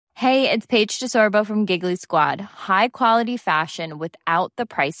Hey, it's Paige DeSorbo from Giggly Squad. High quality fashion without the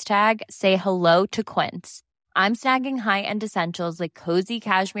price tag. Say hello to Quince. I'm snagging high-end essentials like cozy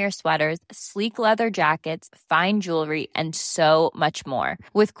cashmere sweaters, sleek leather jackets, fine jewelry, and so much more.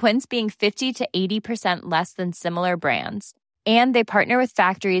 With Quince being 50 to 80% less than similar brands. And they partner with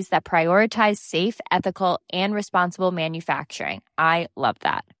factories that prioritize safe, ethical, and responsible manufacturing. I love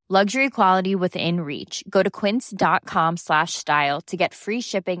that. Luxury quality within reach. Go to quince.com/style to get free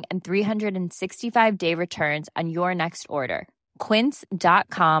shipping and 365-day returns on your next order.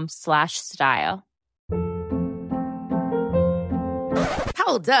 Quince.com/style.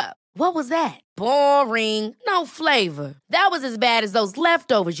 Hold up. What was that? Boring. No flavor. That was as bad as those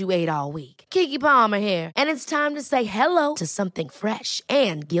leftovers you ate all week. Keke Palmer here. And it's time to say hello to something fresh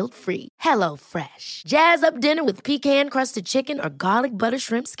and guilt-free. Hello Fresh. Jazz up dinner with pecan-crusted chicken or garlic butter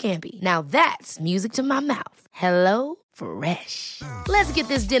shrimp scampi. Now that's music to my mouth. Hello Fresh. Let's get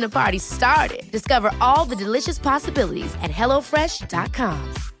this dinner party started. Discover all the delicious possibilities at hellofresh.com.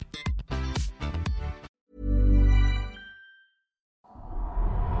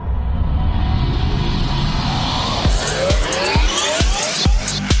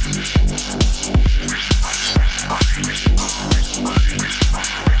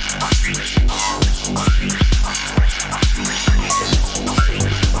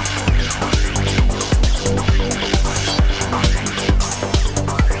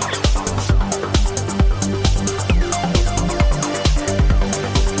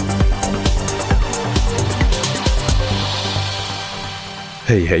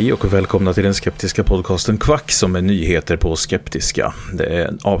 Hej och välkomna till den skeptiska podcasten Kvack som är nyheter på skeptiska. Det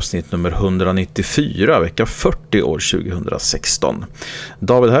är avsnitt nummer 194, vecka 40 år 2016.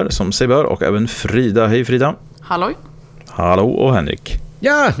 David här som sig bör och även Frida. Hej Frida. Halloj. Hallå och Henrik.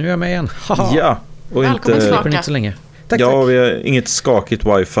 Ja, nu är jag med igen. Ja, och välkommen inte så länge. Tack, ja, tack. Vi har inget skakigt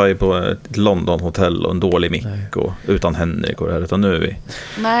wifi på ett London-hotell och en dålig mick och utan Henrik och det här, utan nu är vi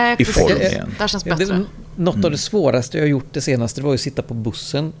i form igen. Det känns bättre. Något av det svåraste jag har gjort det senaste var att sitta på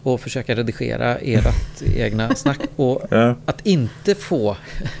bussen och försöka redigera ert egna snack och att inte få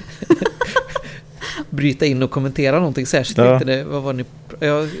bryta in och kommentera någonting särskilt. Inte det, vad var ni?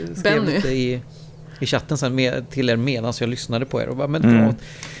 Jag skrev lite i chatten sen till er medan jag lyssnade på er och bara, men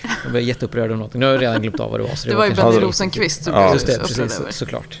jag var jätteupprörd av någonting. Nu har jag redan glömt av vad det var. Så det var ju Benny Rosenqvist som blev precis,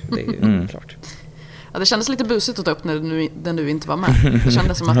 såklart. Det är klart. Ja, det kändes lite busigt att ta upp när du inte var med. Det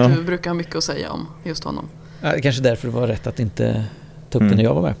kändes som att du brukar ha mycket att säga om just honom. Ja, kanske därför det var rätt att inte ta upp det när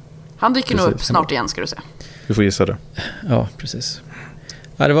jag var med. Han dyker nog upp snart igen, ska du säga. Vi får gissa det. Ja, precis.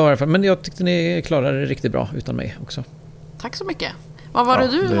 Ja, det var i alla fall. Men jag tyckte ni klarade det riktigt bra utan mig också. Tack så mycket. Vad var det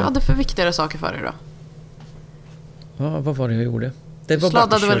du hade för viktigare saker för dig då? Ja, vad var det jag gjorde? Du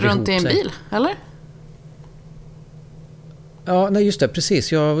sladdade väl runt i en bil, eller? Ja, nej just det,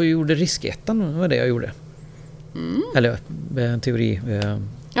 precis. Jag gjorde riskettan, var det jag gjorde. Eller en teori.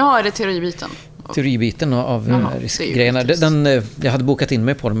 Ja, är det teoribiten? Teoribiten av riskgrejerna. Jag hade bokat in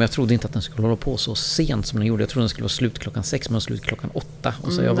mig på den, men jag trodde inte att den skulle hålla på så sent som den gjorde. Jag trodde den skulle vara slut klockan 6, men slut klockan 8.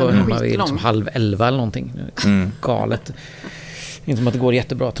 Och så jag var hemma vid liksom 10:30 eller någonting. Galet. Inte som att det går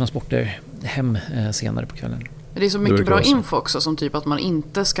jättebra transporter hem senare på kvällen. Det är så mycket bra info också, som typ att man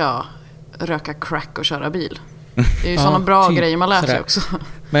inte ska röka crack och köra bil. Det är ju sådana bra grejer man lär sig också.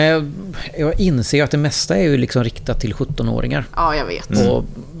 Men jag inser att det mesta är ju liksom riktat till 17-åringar. Ja, jag vet. Och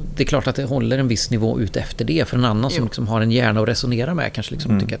det är klart att det håller en viss nivå ut efter det. För en annan som liksom har en hjärna att resonera med kanske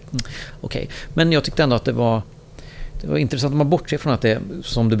liksom tycker att okej. Men jag tyckte ändå att det var intressant om man bortser från att det,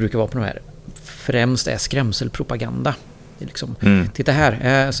 som det brukar vara på de här, främst är skrämselpropaganda. Det är liksom, titta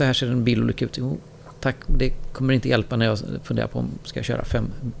här, så här ser en bilolycka ut. Tack, det kommer inte hjälpa när jag funderar på om ska jag köra 5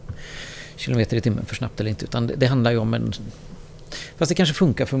 kilometer i timmen för snabbt eller inte, utan det handlar ju om fast det kanske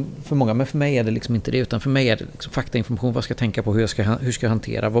funkar för många, men för mig är det liksom inte det, utan för mig är det liksom faktainformation, vad ska jag tänka på, hur ska jag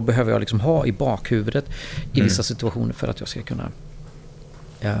hantera, vad behöver jag liksom ha i bakhuvudet i vissa situationer för att jag ska kunna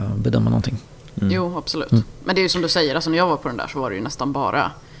bedöma någonting. Jo, absolut. Men det är ju som du säger, alltså när jag var på den där så var det ju nästan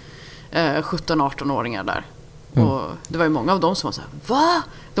bara 17-18-åringar där. Och det var ju många av dem som var så här, va?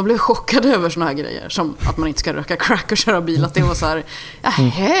 De blev chockade över såna här grejer, som att man inte ska röka crack och köra bil, att det var så här,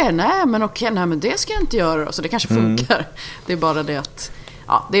 nej men det ska jag inte göra, så det kanske funkar. Det är bara det att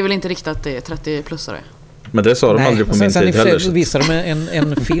det är väl inte riktigt att det är 30-plussare. Men det sa de aldrig på min tid heller. Sen visade de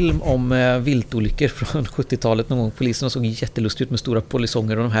en film om viltolyckor från 70-talet någon gång. Poliserna såg jättelustigt ut med stora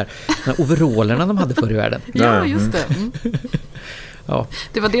polisonger och de här overallerna de hade förr i världen. Ja, just det. Ja,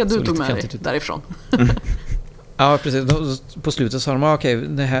 det var det du tog med dig därifrån. Ja, precis. På slutet sa de okej,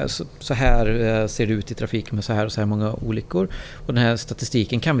 så här ser det ut i trafiken med så här och så här många olyckor. Och den här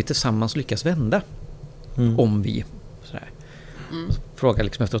statistiken kan vi tillsammans lyckas vända om vi sådär. frågar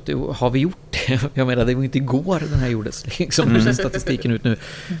liksom efteråt, har vi gjort det? Jag menar, det var inte igår den här gjordes. Liksom, nu ser statistiken ut nu.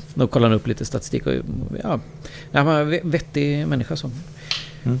 Då kollar han upp lite statistik. Och, vettig människa som.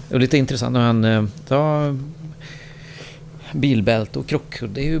 Och lite intressant när han tar bilbält och krock.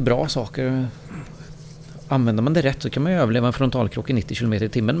 Det är ju bra saker. Använder man det rätt så kan man ju överleva en frontalkrock i 90 km i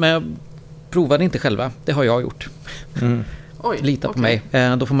timmen. Men jag provade inte själva. Det har jag gjort. Oj, Lita på mig.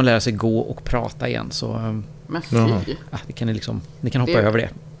 Då får man lära sig gå och prata igen. Så, men fy. det kan ni kan hoppa över det.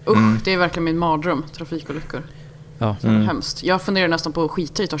 Det är verkligen min mardröm, trafikolyckor. Ja. Hemskt. Jag funderar nästan på att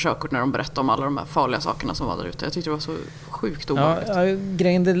skita i ta körkort när de berättar om alla de här farliga sakerna som var där ute. Jag tyckte det var så sjukt obehagligt.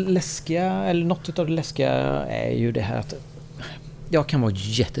 Grejen det läskiga, eller något av det läskiga är ju det här att jag kan vara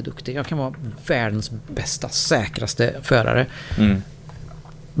jätteduktig. Jag kan vara världens bästa, säkraste förare.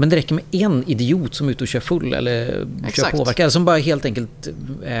 Men det räcker med en idiot som är ute och kör full eller kör påverkad. Eller som bara helt enkelt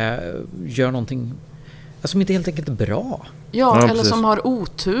gör någonting som inte helt enkelt är bra. Ja, eller precis. Som har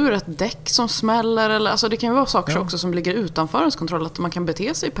otur, ett däck som smäller. Eller, alltså det kan ju vara saker också som ligger utanför ens kontroll. Att man kan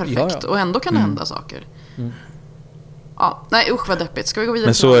bete sig perfekt och ändå kan det hända saker. Ja, nej, usch vad deppigt. Ska vi gå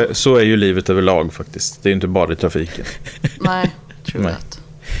vidare? Men så är ju livet överlag faktiskt. Det är inte bara i trafiken. Nej, true that.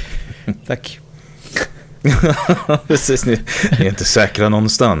 Tack. Precis, ni är inte säkra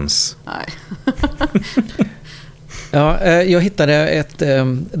någonstans. Nej. Jag hittade ett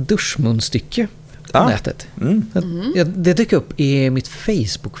duschmunstycke på nätet. Det dök upp i mitt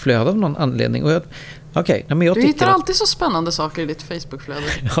Facebook-flöde av någon anledning. Och du hittar alltid så spännande saker i ditt Facebook-flöde.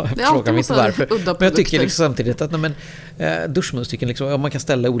 Jag frågar mig inte varför. Men jag tycker liksom samtidigt att duschmunstycken, liksom, man kan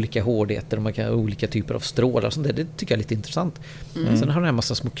ställa olika hårdheter och man kan ha olika typer av strålar och sånt där. Det tycker jag är lite intressant. Sen har den en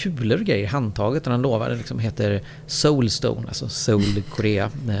massa små kulor och grejer i handtaget och den lovar liksom heter Soulstone, alltså Seoul, Korea.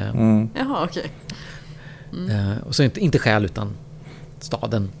 Jaha, okej. Och så inte själ utan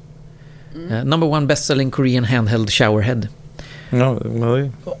staden. Number 1 best-selling Korean handheld showerhead.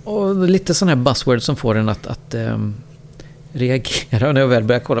 Och lite sån här buzzword som får en att reagera när jag väl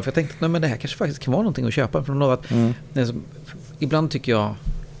börjar kolla. För jag tänkte att det här kanske faktiskt kan vara någonting att köpa. För att, ibland tycker jag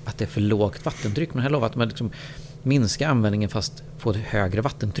att det är för lågt vattentryck. Men här lovar att man liksom minskar användningen fast får ett högre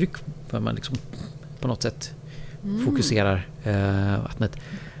vattentryck. För man liksom på något sätt fokuserar vattnet.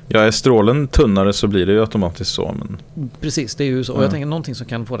 Ja, är strålen tunnare så blir det ju automatiskt så. Men... Precis, det är ju så. Och jag tänker någonting som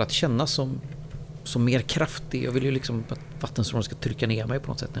kan få det att kännas som mer kraftig. Jag vill ju liksom att vattenstrålen ska trycka ner mig på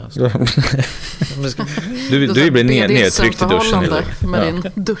något sätt när jag du blir nedtryckt i duschen med din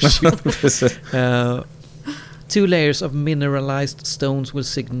dusch. 2 layers of mineralized stones will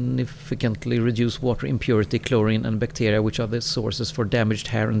significantly reduce water impurity, chlorine and bacteria, which are the sources for damaged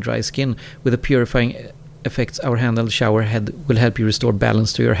hair and dry skin. With the purifying effects, our handheld shower head will help you restore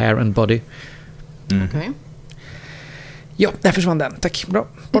balance to your hair and body. Okay. Ja, där försvann den. Tack, bra.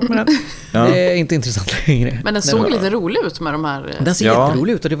 Bort med den. Det är inte intressant längre. Men den såg lite rolig ut med de här... Den ser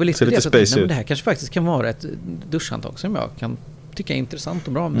jätterolig ut och det var lite det. Så det här kanske faktiskt kan vara ett duschhandtag som jag kan tycka är intressant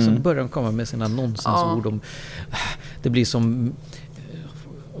och bra. Men så börjar de komma med sina nonsensord om... Det blir som...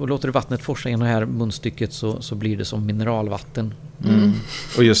 Och låter du vattnet forsa genom det här munstycket så blir det som mineralvatten.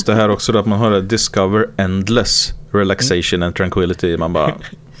 Och just det här också då, att man har det discover endless relaxation and tranquility. Man bara...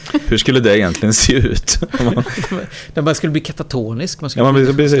 Hur skulle det egentligen se ut? När man skulle bli katatonisk, man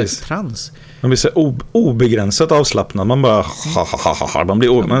skulle bli trans. Man blir så obegränsat avslappnad. Man bara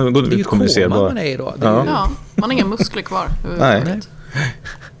man går ut kommunicerar. Man är då. Man har inga muskler kvar. Nej.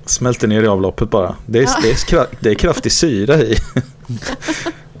 Smälter ner i avloppet bara. Det är kraftig syra i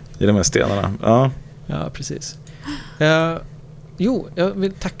de här stenarna. Ja, precis. Jag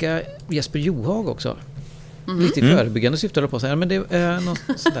vill tacka Jesper Johag också. Lite i förebyggande syfte på sig. Men det är något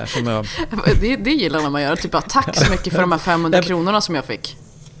sådär som jag... det gillar när man gör. Typ tack så mycket för de här 500 kronorna som jag fick.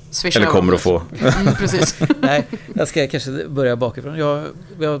 Swisha eller kommer att få. Precis. Nej, jag ska kanske börja bakifrån.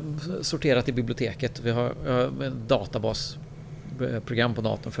 Vi har sorterat i biblioteket. Vi har en databasprogram på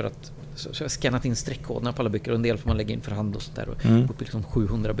datorn för att så jag har skannat in streckkoderna på alla böcker och en del får man lägga in för hand och sånt där. Och upp liksom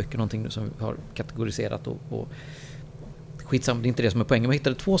 700 böcker någonting nu som vi har kategoriserat och skitsamma, det är inte det som är poängen. Jag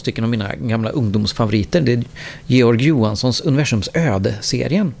hittade 2 stycken av mina gamla ungdomsfavoriter. Det är Georg Johanssons Universums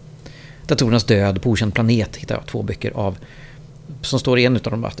öde-serien. Datorernas död på okänd planet hittade jag 2 böcker av. Som står i en av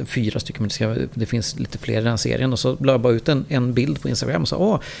dem, 4 stycken, men det finns lite fler i den serien. Och så la jag bara ut en bild på Instagram och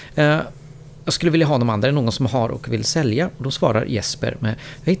sa jag skulle vilja ha de andra, någon som har och vill sälja. Och då svarar Jesper med,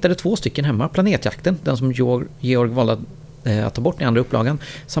 jag hittade 2 stycken hemma, Planetjakten, den som Georg valde att ta bort i andra upplagan,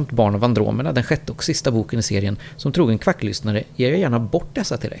 samt Barn av Andromeda, den 6:e och sista boken i serien. Som trogen kvacklyssnare ger jag gärna bort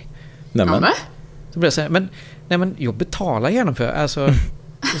dessa till dig. Nämen. Så blir jag säga, men jag betalar gärna för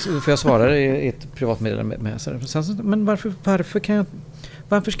jag svarar i ett privat meddelande med men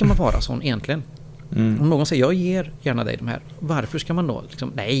varför ska man vara sån egentligen? Om någon säger, jag ger gärna dig de här. Varför ska man då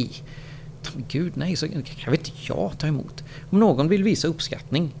liksom, nej, gud nej, så kan inte jag ta emot. Om någon vill visa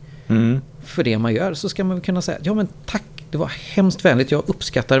uppskattning för det man gör, så ska man kunna säga, ja men tack, det var hemskt vänligt, jag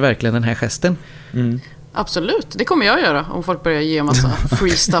uppskattar verkligen den här gesten. Absolut, det kommer jag göra om folk börjar ge massa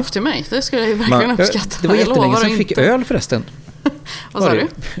free stuff till mig. Det skulle jag verkligen uppskatta. Det var jättelänge sedan vi fick öl förresten. Vad sa du?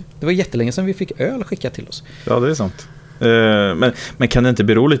 Det var jättelänge sedan vi fick öl skickat till oss. Ja, det är sant. Men kan det inte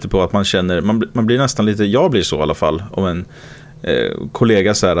bero lite på att man känner, man blir nästan lite, jag blir så i alla fall, om en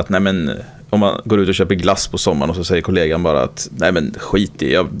kollega säger att nej men, om man går ut och köper glass på sommaren och så säger kollegan bara att nej men skit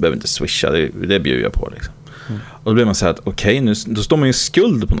i, jag behöver inte swisha, det bjuder jag på liksom. Och då blir man så här att okej, nu då står man ju i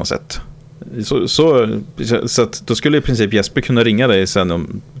skuld på något sätt. Så att då skulle i princip Jesper kunna ringa dig sen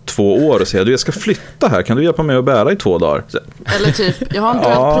om 2 år och säga, du, jag ska flytta här, kan du hjälpa mig att bära i 2 dagar? Eller typ, jag har en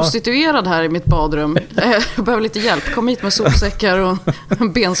död prostituerad här i mitt badrum, jag behöver lite hjälp, kom hit med sopsäckar och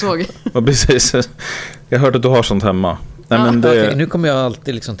en bensåg. Ja, precis. Jag hörde att du har sånt hemma. Nej, men Okej, nu kommer jag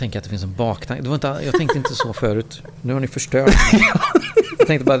alltid liksom tänka att det finns en baktanke. Jag tänkte inte så förut. Nu har ni förstört. Jag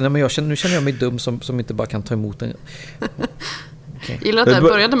tänkte bara, nej, men nu känner jag mig dum som inte bara kan ta emot en. Okay. Gillar att det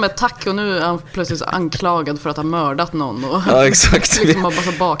började med tack och nu är han plötsligt anklagad för att ha mördat någon. Och ja, exakt. liksom har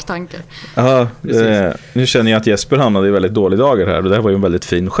bara baktankar. Ja, nu känner jag att Jesper hamnade i väldigt dåliga dagar här. Det här var ju en väldigt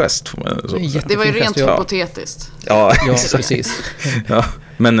fin gest. Det var ju rent hypotetiskt. Ja, ja, precis. Ja.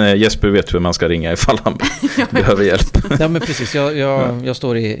 Men Jesper vet hur man ska ringa ifall han behöver hjälp. Ja, men precis. Jag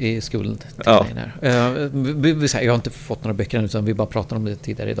står i skuld till dig där. Jag har inte fått några böcker än, utan vi bara pratade om det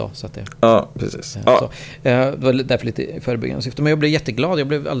tidigare idag. Så att det, ja, precis. Det var därför lite förebyggande syfte. Men jag blev jätteglad.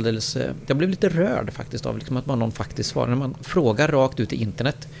 Jag blev lite rörd faktiskt av liksom att man någon faktiskt svarar. När man frågar rakt ut i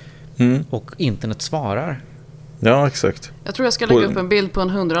internet och internet svarar. Ja, exakt. Jag tror jag ska lägga upp en bild på en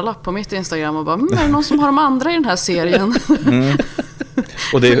 100-lapp på mitt Instagram och bara, är det någon som har de andra i den här serien?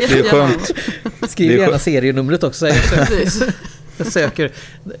 Och det är skönt. Skriv gärna serienumret också. Jag söker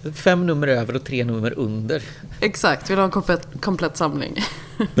 5 nummer över och 3 nummer under. Exakt, vill ha en komplett samling.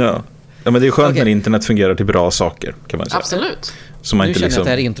 Ja, men det är skönt när internet fungerar till bra saker, kan man säga. Absolut. Så man nu inte känner liksom... jag att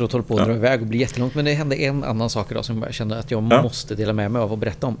det här introt håller på att dra iväg och bli jättelångt. Men det hände en annan sak idag som jag kände att jag måste dela med mig av och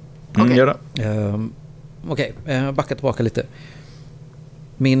berätta om. Gör det. Backa tillbaka lite.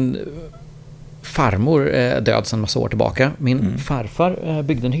 Min farmor är död sedan massa år tillbaka. Min farfar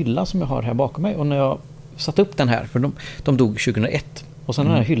byggde en hylla som jag har här bakom mig. Och när jag satt upp den här, för de dog 2001. Och sen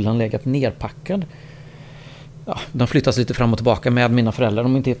har den här hyllan legat nerpackad. Ja, de flyttas lite fram och tillbaka med mina föräldrar.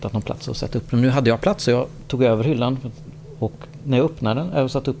 De har inte hittat någon plats att sätta upp den. Nu hade jag plats så jag tog över hyllan. Och när jag öppnade den,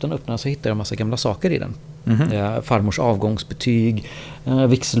 och satt upp den så hittade jag en massa gamla saker i den. Farmors avgångsbetyg,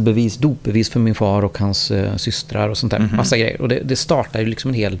 vigselbevis, dopbevis för min far och hans systrar och sånt där. Massa grejer. Och det startar ju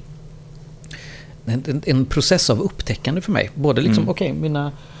liksom en process av upptäckande för mig. Både liksom,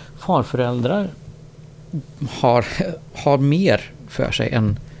 mina farföräldrar har mer för sig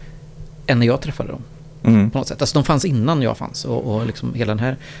än när jag träffade dem. På något sätt. Alltså de fanns innan jag fanns. Och liksom hela den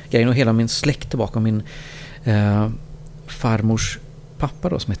här grejen och hela min släkt bakom min farmors pappa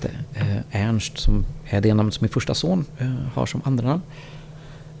då, som heter Ernst, som är det namn som min första son har som andra namn.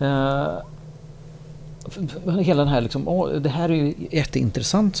 Hela den här liksom, det här är ju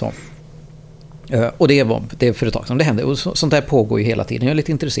jätteintressant så. Och det är för ett tag som det hände. Och sånt där pågår ju hela tiden. Jag är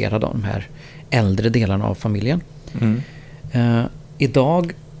lite intresserad av de här äldre delarna av familjen.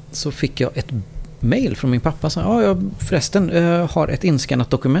 Idag så fick jag ett mejl från min pappa som sa, jag förresten har ett inskannat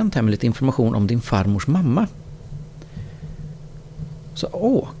dokument här med lite information om din farmors mamma.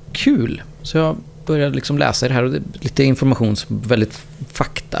 Så, kul! Så jag började liksom läsa det här och lite information, väldigt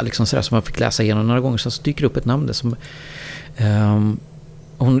fakta liksom sådär, som jag fick läsa igenom några gånger. Så dyker upp ett namn där som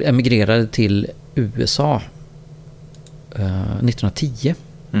hon emigrerade till USA 1910.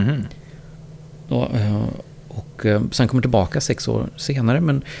 Och sen kommer tillbaka 6 år senare,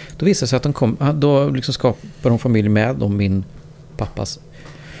 men då visade det sig att då liksom skapade de familj med min pappas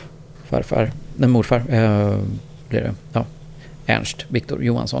morfar blir det. Ja. Ernst Viktor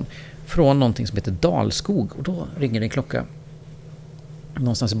Johansson från någonting som heter Dalskog, och då ringer det en klocka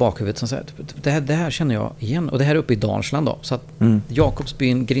någonstans i bakhuvudet som säger det här känner jag igen, och det här är uppe i Dalsland då, så att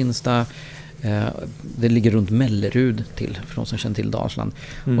Jakobsbyn, Grinsta, det ligger runt Mellerud till, för de som känner till Dalsland,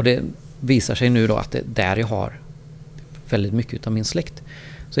 och det visar sig nu då att det där jag har väldigt mycket av min släkt.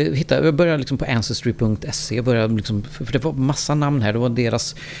 Så jag började liksom på ancestry.se, liksom, för det var massa namn här, det var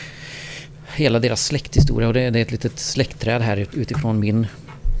hela deras släkthistoria, och det är ett litet släktträd här utifrån min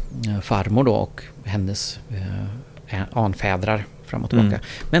farmor då och hennes anfädrar fram och tillbaka.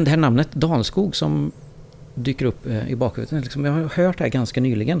 Men det här namnet Dalskog som dyker upp i bakhuvudet, liksom, jag har hört det här ganska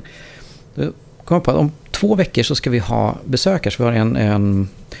nyligen. Då kom jag på att om 2 veckor så ska vi ha besökare. Så vi har en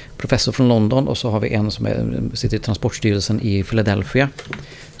professor från London och så har vi en som sitter i Transportstyrelsen i Philadelphia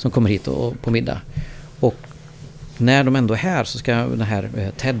som kommer hit på middag. Och när de ändå är här så ska den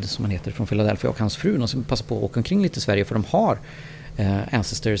här Ted som han heter från Philadelphia och hans fru passa på att åka omkring lite i Sverige för de har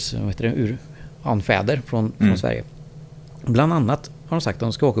ancestors, anfäder från Sverige. Bland annat har de sagt att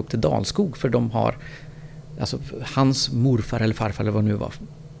de ska åka upp till Dalskog för de har, alltså hans morfar eller farfar eller vad nu var,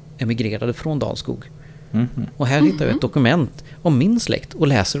 emigrerade från Dalskog. Och här hittar jag ett dokument om min släkt och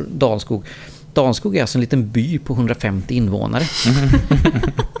läser Dalskog. Dalskog är alltså en liten by på 150 invånare.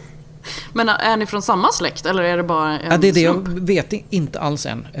 Men är ni från samma släkt eller är det bara en det är det slump? jag vet inte alls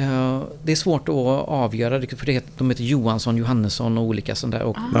än. Det är svårt att avgöra för de heter Johansson, Johannesson och olika sånt där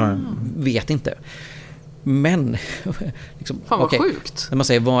och vet inte. Men liksom, fan vad sjukt. När man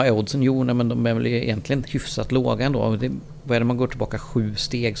säger vad är oddsen? Jo, men de är väl egentligen hyfsat låga ändå. Vad är det man går tillbaka 7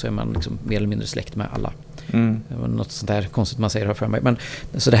 steg så är man liksom mer eller mindre släkt med alla. Det var något sånt där konstigt man säger här för mig. Men,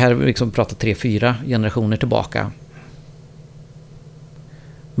 så det här liksom pratar 3-4 generationer tillbaka.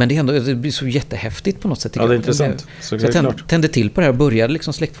 Men det blir så jättehäftigt på något sätt. Ja, det är intressant. Så jag tände till på det här och började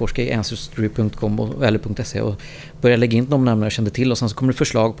liksom släktforska i ancestry.com eller .se och började lägga in de namn jag kände till och sen så kommer det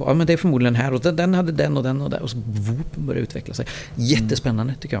förslag på, men det är förmodligen här och den hade den och den och där och så började utveckla sig.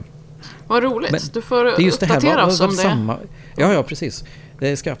 Jättespännande tycker jag. Vad roligt. Men du får det är just det här, uppdatera oss om det. Samma, ja, precis.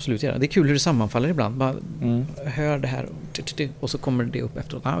 Det ska jag absolut göra. Det är kul hur det sammanfaller ibland. Bara hör det här och så kommer det upp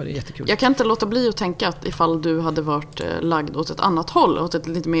efteråt. Det är jättekul. Jag kan inte låta bli att tänka att ifall du hade varit lagd åt ett annat håll, åt ett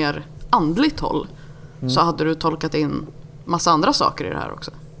lite mer andligt håll, så hade du tolkat in massa andra saker i det här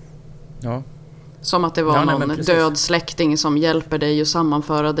också. Ja. Som att det var någon död släkting som hjälper dig att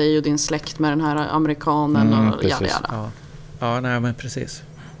sammanföra dig och din släkt med den här amerikanen och jada. Ja, nej men precis.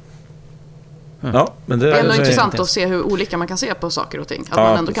 Ja, men det är ändå intressant att se hur olika man kan se på saker och ting. Att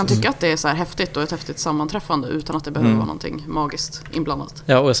man ändå kan tycka att det är så här häftigt och ett häftigt sammanträffande utan att det behöver vara någonting magiskt inblandat.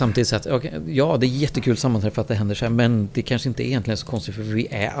 Ja, och samtidigt så att ja, det är jättekul sammanträffa att det händer så här, men det kanske inte är egentligen så konstigt för vi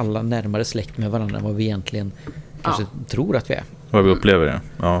är alla närmare släkt med varandra än vad vi egentligen kanske tror att vi är. Vad vi upplever det.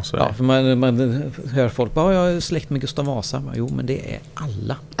 Ja, så är det. För man hör folk bara, jag är släkt med Gustav Vasa. Jo, men det är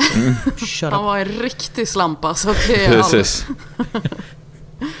alla. Han var en riktig slampa så att det är precis.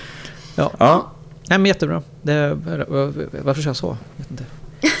 Ja. Nej, men jättebra. Varför jag så? Vet inte.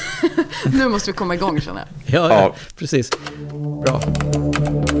 Nu måste vi komma igång, känner jag. Ja, precis. Bra.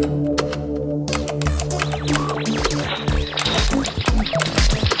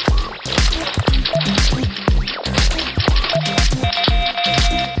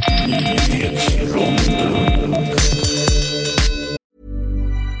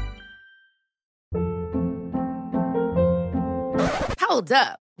 Hold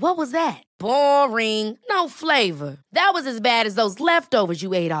up. What was that? Boring. No flavor. That was as bad as those leftovers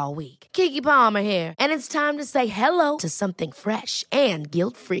you ate all week. Keke Palmer here, and it's time to say hello to something fresh and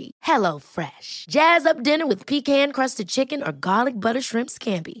guilt-free. Hello Fresh. Jazz up dinner with pecan-crusted chicken or garlic butter shrimp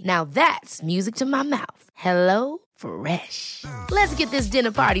scampi. Now that's music to my mouth. Hello Fresh. Let's get this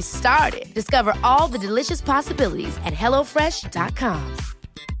dinner party started. Discover all the delicious possibilities at hellofresh.com.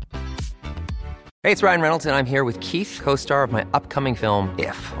 Hey, it's Ryan Reynolds, and I'm here with Keith, co-star of my upcoming film,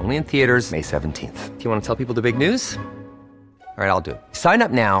 If, only in theaters May 17th. Do you want to tell people the big news? All right, I'll do it. Sign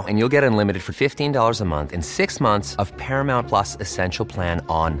up now and you'll get unlimited for $15 a month and 6 months of Paramount Plus Essential Plan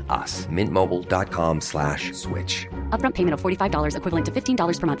on us. MintMobile.com/switch. Upfront payment of $45 equivalent to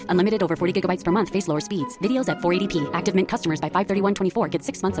 $15 per month. Unlimited over 40 gigabytes per month. Face lower speeds. Videos at 480p. Active Mint customers by 531.24 get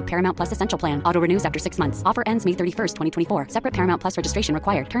 6 months of Paramount Plus Essential Plan. Auto renews after 6 months. Offer ends May 31st, 2024. Separate Paramount Plus registration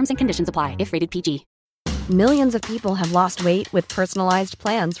required. Terms and conditions apply if rated PG. Millions of people have lost weight with personalized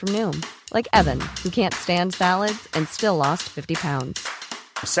plans from Noom. Like Evan, who can't stand salads and still lost 50 pounds.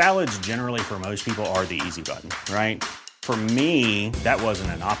 Salads generally for most people are the easy button, right? For me, that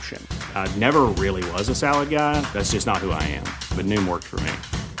wasn't an option. I never really was a salad guy. That's just not who I am. But Noom worked for me.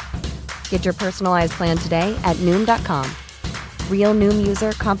 Get your personalized plan today at Noom.com. Real Noom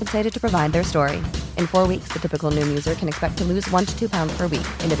user compensated to provide their story. In 4 weeks, the typical Noom user can expect to lose 1 to 2 pounds per week.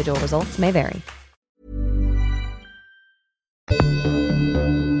 Individual results may vary.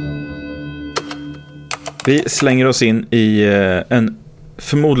 Vi slänger oss in i en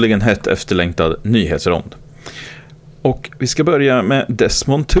förmodligen hett efterlängtad nyhetsrond. Och vi ska börja med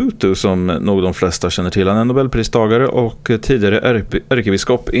Desmond Tutu som nog de flesta känner till. Han är Nobelpristagare och tidigare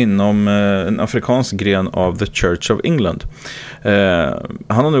ärkebiskop inom en afrikansk gren av The Church of England.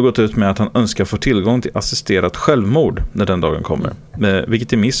 Han har nu gått ut med att han önskar få tillgång till assisterat självmord när den dagen kommer.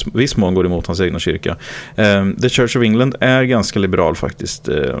 Vilket i viss mån går emot hans egna kyrka. The Church of England är ganska liberal faktiskt.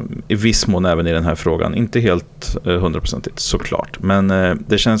 I viss mån även i den här frågan. Inte helt 100% såklart. Men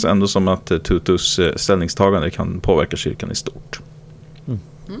det känns ändå som att Tutus ställningstagande kan påverka kyrkan i stort.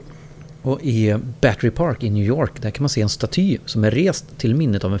 Och i Battery Park i New York, där kan man se en staty som är rest till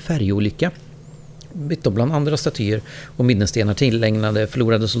minnet av en färjeolycka. Mitt bland andra statyer och minnesstenar tillägnade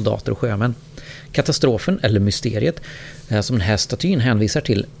förlorade soldater och sjömän. Katastrofen, eller mysteriet, som den här statyn hänvisar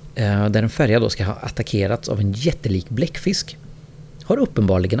till, där en färja då ska ha attackerats av en jättelik bläckfisk, har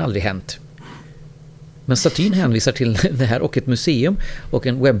uppenbarligen aldrig hänt. Men statyn hänvisar till det här och ett museum och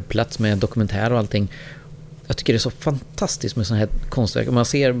en webbplats med dokumentär och allting. Jag tycker det är så fantastiskt med sådana här konstverk. Om man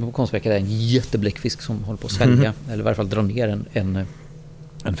ser på konstverket är en jättebläckfisk som håller på att svälja, eller i varje fall dra ner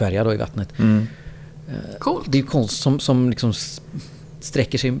en färja då i vattnet. Coolt. Det är konst som liksom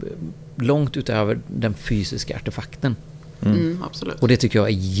sträcker sig långt utöver den fysiska artefakten. Absolut. Och det tycker jag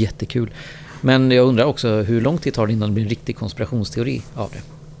är jättekul. Men jag undrar också hur lång tid tar det innan det blir en riktig konspirationsteori av det.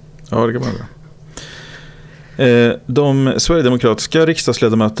 Ja, det kan man göra. De sverigedemokratiska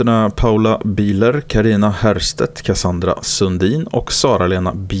riksdagsledamöterna Paula Bieler, Carina Herstedt, Cassandra Sundin och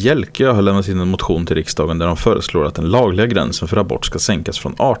Sara-Lena Bjelke har lämnat in en motion till riksdagen där de föreslår att den lagliga gränsen för abort ska sänkas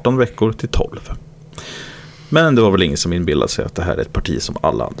från 18 veckor till 12. Men det var väl ingen som inbillade sig att det här är ett parti som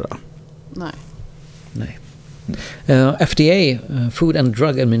alla andra. Nej. FDA, Food and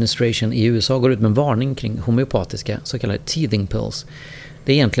Drug Administration i USA, går ut med en varning kring homeopatiska så kallade teething pills.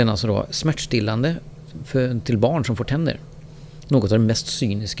 Det är egentligen alltså då smärtstillande till barn som får tänder. Något av det mest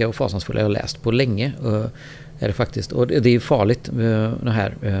cyniska och fasansfulla jag har läst på länge är det faktiskt. Och det är farligt det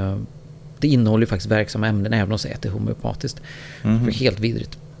här. Det innehåller ju faktiskt verksamma ämnen även om det är homeopatiskt. Det är helt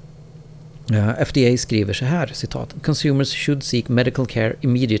vidrigt. FDA skriver så här, citat: Consumers should seek medical care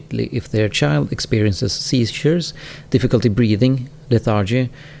immediately if their child experiences seizures, difficulty breathing, lethargy,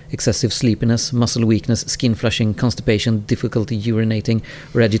 excessive sleepiness, muscle weakness, skin flushing, constipation, difficulty urinating,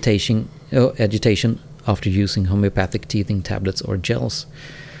 or agitation after using homeopathic teething tablets or gels.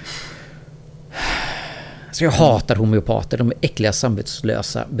 Så jag hatar homeopater, de är äckliga,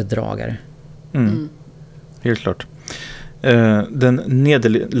 samvetslösa bedragare. Helt klart. Den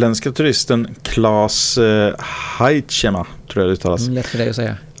nederländska turisten Klaas Heitzema, tror jag det uttalas. Lätt för dig att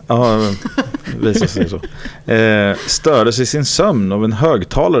säga. Ja, visar sig så. Stördes i sin sömn av en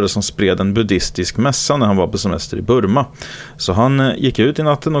högtalare som spred en buddhistisk mässa när han var på semester i Burma. Så han gick ut i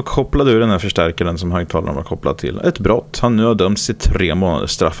natten och kopplade ur den här förstärkaren som högtalaren var kopplad till. Ett brott han nu har dömts till 3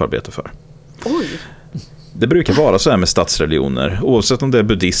 månaders straffarbete för. Oj! Det brukar vara så här med statsreligioner. Oavsett om det är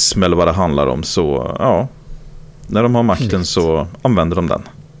buddhism eller vad det handlar om, så ja, när de har makten så använder de den.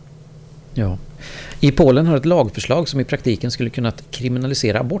 Ja. I Polen har ett lagförslag som i praktiken skulle kunna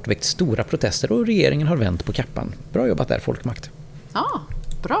kriminalisera abort väckt stora protester och regeringen har vänt på kappan. Bra jobbat där, folkmakt. Ja,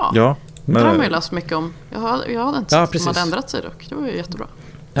 bra. Ja, men det har man ju läst mycket om. Jag hade inte sett att de hade ändrat sig dock. Det var ju jättebra.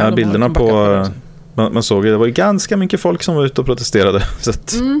 Ja, bilderna på... Man såg det var ju ganska mycket folk som var ute och protesterade. Så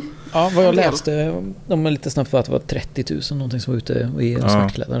att... Ja, vad jag läste de är lite snabbt för att det var 30 000 någonting som var ute i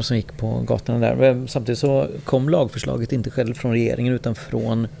svartkläder som gick på gatorna där. Samtidigt så kom lagförslaget inte själv från regeringen utan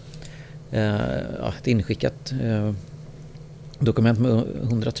från ett inskickat dokument med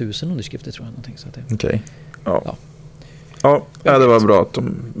 100 000 underskrifter tror jag. Okej. Ja, det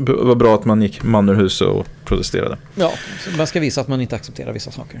var bra att man gick man ur huset och protesterade. Ja, så man ska visa att man inte accepterar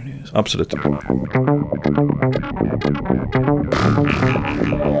vissa saker. Absolut.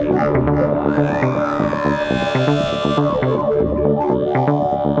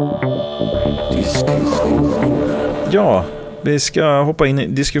 Ja, vi ska hoppa in i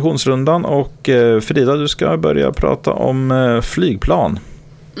diskussionsrundan och Frida, du ska börja prata om flygplan.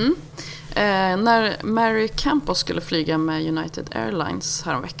 När Mary Campos skulle flyga med United Airlines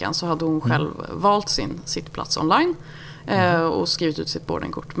häromveckan så hade hon själv valt sin sittplats online och skrivit ut sitt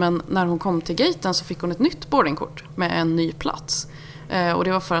boardingkort. Men när hon kom till gaten så fick hon ett nytt boardingkort med en ny plats. Och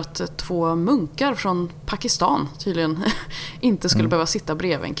det var för att 2 munkar från Pakistan tydligen inte skulle behöva sitta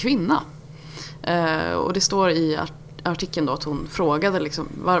bredvid en kvinna. Och det står i artikeln då att hon frågade liksom,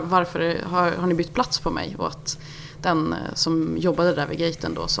 varför har ni bytt plats på mig? Och att den som jobbade där vid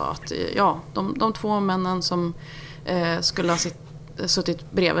gaten då sa att de 2 männen som skulle ha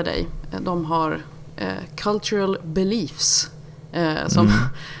suttit bredvid dig, de har cultural beliefs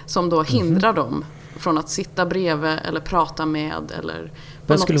som då hindrar dem från att sitta bredvid eller prata med eller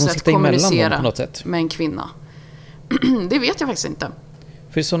på något sätt kommunicera med en kvinna. Det vet jag faktiskt inte.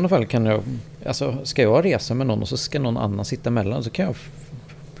 För i sådana fall kan jag, alltså ska jag resa med någon och så ska någon annan sitta mellan, så kan jag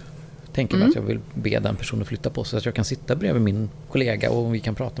tänka mig att jag vill be den personen flytta på så att jag kan sitta bredvid min kollega och vi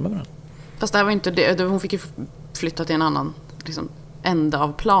kan prata med varandra. Fast det här var inte det, hon fick ju flytta till en annan liksom, ände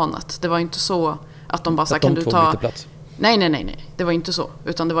av planet. Det var inte så att de bara sa, kan du ta... plats. Nej. Det var inte så.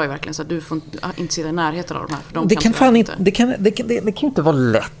 Utan det var ju verkligen så att du får inte sitta i närheten av de här. För de det kan fan inte... Det kan inte vara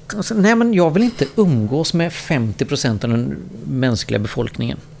lätt. Alltså, nej, men jag vill inte umgås med 50% av den mänskliga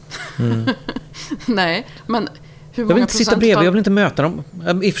befolkningen. Nej, men hur många jag vill inte sitta bredvid, av... jag vill inte möta dem.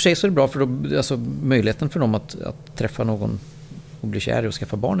 I och för sig så är det bra för då, alltså, möjligheten för dem att träffa någon och bli kär och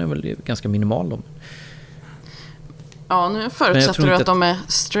skaffa barn är väl ganska minimal då. Ja, nu förutsätter du att de är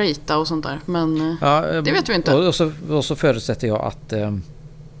straighta och sånt där. Men ja, det vet vi inte. Och så förutsätter jag att...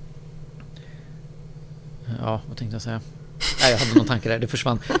 ja, vad tänkte jag säga? Nej, jag hade någon tanke där. Det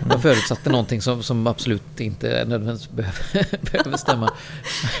försvann. Jag förutsatte någonting som absolut inte nödvändigtvis behöver stämma.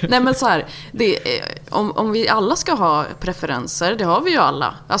 Nej, men så här. Om vi alla ska ha preferenser, det har vi ju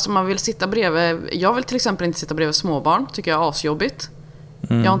alla. Alltså man vill sitta bredvid... Jag vill till exempel inte sitta bredvid småbarn. Tycker jag är asjobbigt.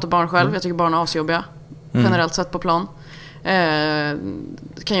 Jag har inte barn själv. Jag tycker barn är asjobbiga. Generellt sett på plan.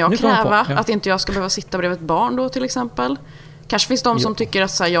 Kan jag kräva att inte jag ska behöva sitta bredvid ett barn då till exempel? Kanske finns de som tycker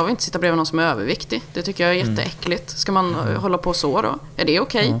att så här, jag vill inte sitta bredvid någon som är överviktig. Det tycker jag är jätteäckligt. Ska man hålla på så då? Är det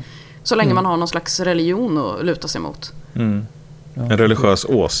okej? Så länge man har någon slags religion att luta sig mot. En religiös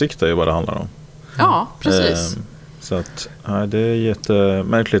åsikt är ju vad det handlar om. Ja, precis. Så att, det är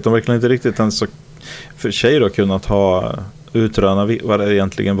jättemärkligt. De verkligen inte riktigt ens för sig då kunnat utröna vad det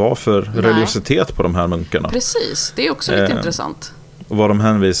egentligen var för religiositet på de här munkarna. Precis, det är också lite intressant. Och vad de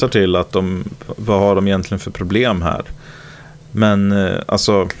hänvisar till, att vad har de egentligen för problem här. Men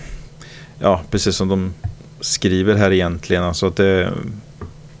alltså, ja, precis som de skriver här egentligen, alltså att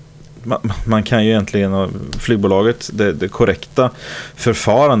man kan ju egentligen, flygbolaget, det korrekta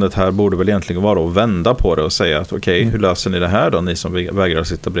förfarandet här borde väl egentligen vara att vända på det och säga att okej, hur löser ni det här då, ni som vägrar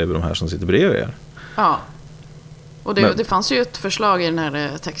sitta bredvid de här som sitter bredvid er? Ja. Och det fanns ju ett förslag i den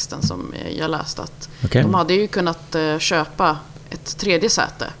här texten som jag läste att de hade ju kunnat köpa ett tredje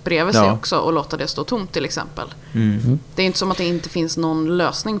säte bredvid sig också och låta det stå tomt till exempel. Det är inte som att det inte finns någon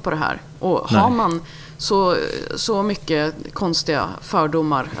lösning på det här. Och har man så mycket konstiga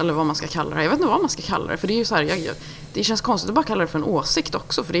fördomar eller vad man ska kalla det. Jag vet inte vad man ska kalla det, för det är ju så här, det känns konstigt att bara kalla det för en åsikt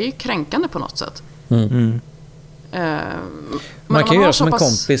också, för det är ju kränkande på något sätt. Man kan göra som en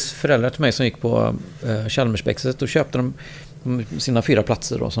kompis föräldrar till mig som gick på Chalmersbäckset. Då köpte de sina 4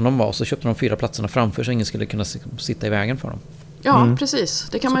 platser då, som de var, så köpte de 4 platserna framför så ingen skulle kunna sitta i vägen för dem. Ja, precis.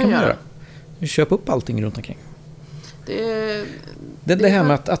 Det kan man göra. Köp upp allting runt omkring. Det här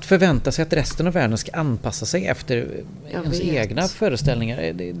med att förvänta sig att resten av världen ska anpassa sig efter ens egna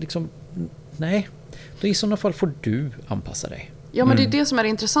föreställningar. Det är liksom, nej, då i sådana fall får du anpassa dig. Ja, men det är det som är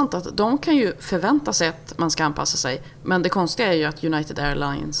intressant, att de kan ju förvänta sig att man ska anpassa sig, men det konstiga är ju att United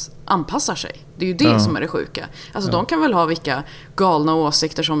Airlines anpassar sig. Det är ju det som är det sjuka. Alltså de kan väl ha vilka galna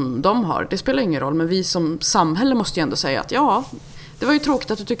åsikter som de har, det spelar ingen roll, men vi som samhälle måste ju ändå säga att ja, det var ju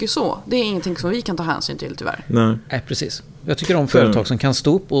tråkigt att du tycker så. Det är ingenting som vi kan ta hänsyn till tyvärr. Nej, precis. Jag tycker om företag som kan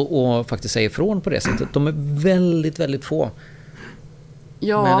stå upp och faktiskt säga ifrån på det sättet. De är väldigt, väldigt få.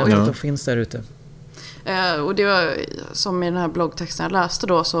 Ja, men de finns där ute. Och det var som i den här bloggtexten jag läste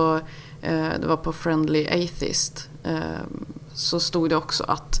då, så det var på Friendly Atheist, så stod det också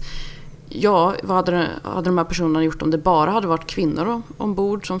att vad hade de här personerna gjort om det bara hade varit kvinnor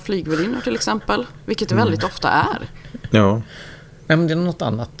ombord som flygvärdinnor till exempel, vilket det väldigt ofta är. Ja. Men det är något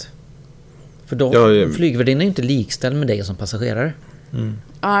annat. För då flygvärdinnor är inte likställd med dig som passagerare.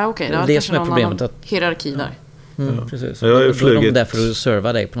 Okej, det är det som är problemet, att hierarki där. Precis. Jag har flugit... Då är de där för att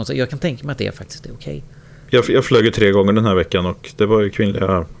serva dig på något sätt. Jag kan tänka mig att det är faktiskt okej. Jag flög 3 gånger den här veckan och det var ju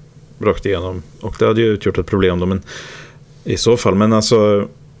kvinnliga rakt igenom. Och det hade ju utgjort ett problem då, men i så fall. Men alltså,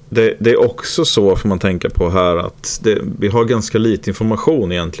 det är också så, får man tänka på här, att vi har ganska lite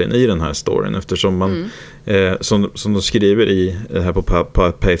information egentligen i den här storyn, eftersom man, som de skriver i det här på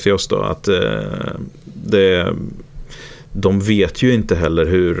Pathos då, att de vet ju inte heller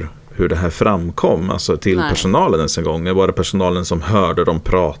hur det här framkom, alltså till personalen ens en gång. Var det personalen som hörde dem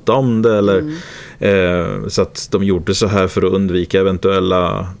prata om det, eller så att de gjorde så här för att undvika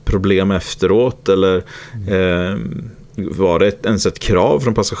eventuella problem efteråt, eller var det ens ett krav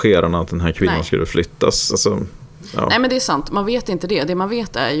från passagerarna att den här kvinnan skulle flyttas? Alltså, nej, men det är sant. Man vet inte det. Det man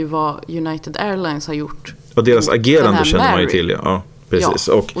vet är ju vad United Airlines har gjort. Och deras agerande känner man ju till, ja. Precis.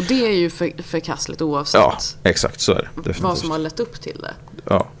 Ja, och det är ju förkastligt oavsett exakt, så är det. vad som har lett upp till det.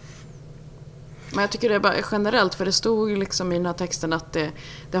 Ja. Men jag tycker det är bara generellt, för det stod liksom i den här texten att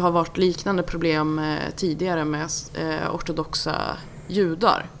det har varit liknande problem tidigare med ortodoxa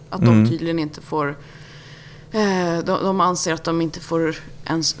judar. Att de tydligen inte får... De anser att de inte får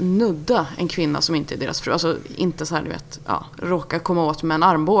ens nudda en kvinna som inte är deras fru. Alltså inte så här, du vet, råka komma åt med en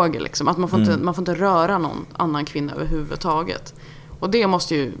armbåge liksom. Att man får inte röra någon annan kvinna överhuvudtaget. Och det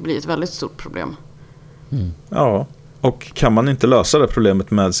måste ju bli ett väldigt stort problem. Ja, och kan man inte lösa det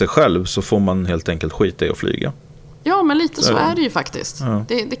problemet med sig själv så får man helt enkelt skita i att flyga. Ja, men lite så är det ju faktiskt. Ja.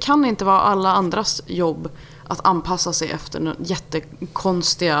 Det kan inte vara alla andras jobb att anpassa sig efter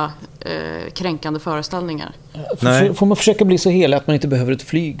jättekonstiga, kränkande föreställningar. Får man försöka bli så helig att man inte behöver ett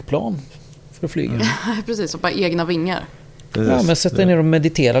flygplan för att flyga? Precis, och bara egna vingar. Ja, men sätt dig ner och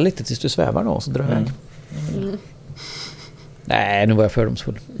meditera lite tills du svävar då, så drar iväg. Nej, nu var jag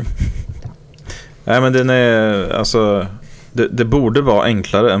fördomsfull. Nej, men den är, alltså, det borde vara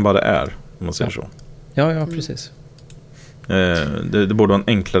enklare än vad det är, om man säger så. Ja, precis. Det borde vara en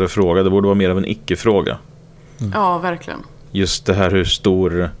enklare fråga. Det borde vara mer av en icke-fråga. Ja, verkligen. Just det här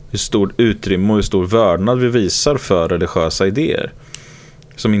hur stor utrymme och hur stor vördnad vi visar för religiösa idéer.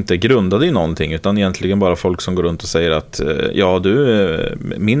 Som inte är grundade i någonting, utan egentligen bara folk som går runt och säger att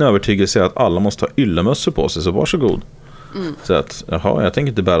min övertygelse är att alla måste ha yllemössor på sig, så varsågod. Så att, jag tänker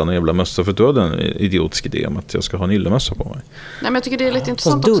inte bära någon jävla mössa, för du hade en idiotisk idé om att jag ska ha en yllemössa på mig. Nej, men jag tycker det är lite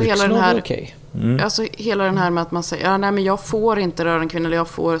intressant också, hela den här alltså hela den här med att man säger nej, men jag får inte röra en kvinna, eller jag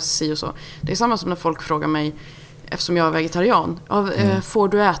får si och så. Det är samma som när folk frågar mig, eftersom jag är vegetarian, får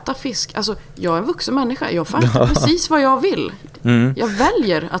du äta fisk? Alltså, jag är en vuxen människa, jag får äta precis vad jag vill. Jag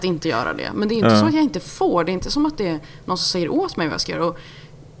väljer att inte göra det, men det är inte så att jag inte får. Det är inte som att det är någon som säger åt mig vad jag ska göra. Och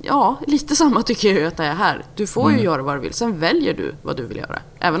ja, lite samma tycker jag att det är här. Du får ju göra vad du vill, sen väljer du vad du vill göra.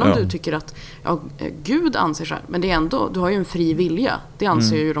 Även om du tycker att Gud anser så här, men det är ändå, du har ju en fri vilja. Det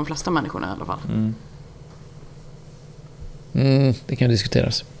anser ju de flesta människorna i alla fall. Det kan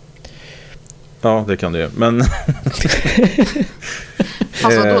diskuteras. Ja, det kan det ju, men...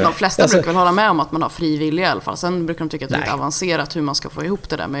 Fast då, de flesta brukar väl hålla med om att man har fri vilja i alla fall. Sen brukar de tycka att det är lite avancerat hur man ska få ihop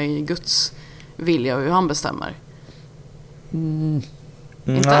det där med Guds vilja och hur han bestämmer.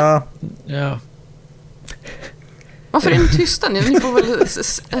 Inte? Ja. Varför är ni tysta? Ni får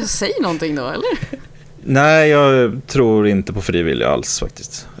väl säga någonting då, eller? Nej, jag tror inte på frivilliga alls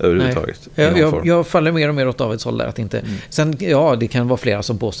faktiskt, överhuvudtaget. Jag faller mer och mer åt Davids håll där, att inte... Sen, det kan vara flera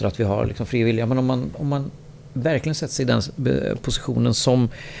som påstår att vi har liksom frivilliga, men om man verkligen sätter sig i den positionen som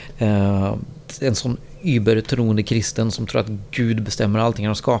en sån übertroende kristen som tror att Gud bestämmer allting, han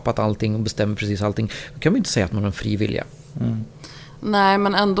har skapat allting och bestämmer precis allting, då kan man inte säga att man har en frivilliga. Nej,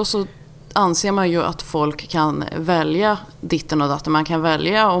 men ändå så anser man ju att folk kan välja ditten och datten. Man kan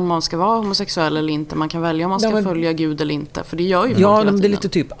välja om man ska vara homosexuell eller inte. Man kan välja om man ska följa Gud eller inte. För det gör ju folk hela tiden. Det är lite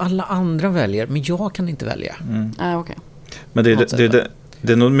typ alla andra väljer, men jag kan inte välja. Okay. Men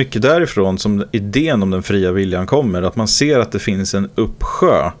det är nog mycket därifrån som idén om den fria viljan kommer. Att man ser att det finns en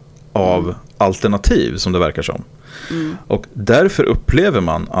uppsjö av alternativ, som det verkar som. Och därför upplever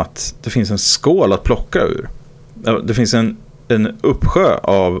man att det finns en skål att plocka ur. Det finns en uppsjö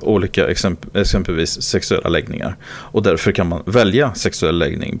av olika exempelvis sexuella läggningar, och därför kan man välja sexuell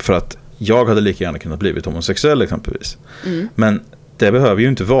läggning, för att jag hade lika gärna kunnat blivit homosexuell exempelvis. Men det behöver ju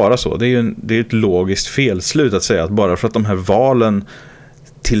inte vara så. Det är ett logiskt felslut att säga att bara för att de här valen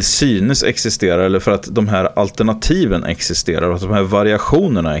till synes existerar, eller för att de här alternativen existerar och att de här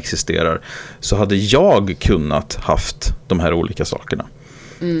variationerna existerar, så hade jag kunnat haft de här olika sakerna.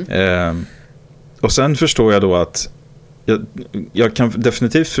 Och sen förstår jag då att jag kan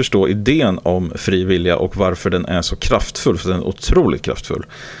definitivt förstå idén om frivilliga och varför den är så kraftfull, för den är otroligt kraftfull.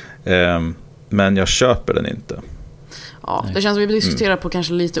 Men jag köper den inte. Ja, det känns som vi diskuterar på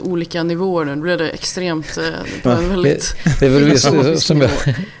kanske lite olika nivåer nu. Det blir det extremt på en väldigt... Det är väl som jag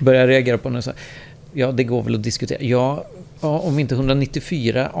börjar reagera på nu. Ja, det går väl att diskutera. Ja, om inte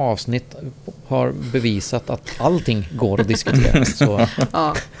 194 avsnitt har bevisat att allting går att diskutera. Så...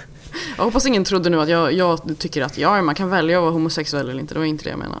 Ja. Jag hoppas ingen trodde nu att jag tycker att man kan välja att vara homosexuell eller inte. Det var inte det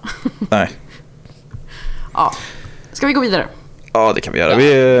jag menar. Nej. Ja. Ska vi gå vidare? Ja, det kan vi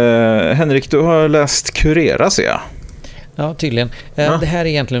göra. Henrik, du har läst Curera, ser jag. Ja, tydligen. Det här är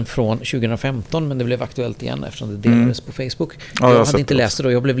egentligen från 2015, men det blev aktuellt igen eftersom det delades på Facebook. Jag hade inte läst det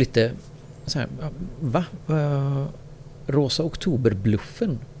då. Jag blev lite så här, va? Rosa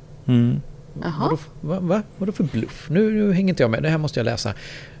oktoberbluffen? Vadå för bluff? Nu hänger inte jag med. Det här måste jag läsa.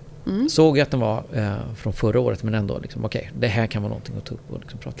 Såg att den var från förra året, men ändå liksom, okej, det här kan vara någonting att ta upp och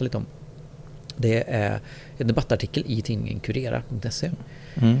liksom prata lite om. Det är en debattartikel i tidningen Curera.se.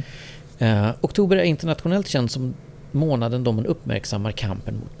 Oktober är internationellt känd som månaden då man uppmärksammar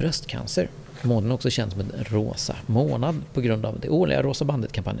kampen mot bröstcancer. Månaden också känns som en rosa månad på grund av det årliga Rosa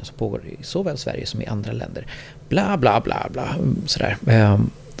bandet-kampanjen som pågår i såväl Sverige som i andra länder. Bla bla bla bla. Sådär.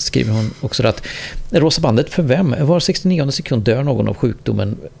 Skriver hon också att Rosa bandet för vem? Var 69 sekund dör någon av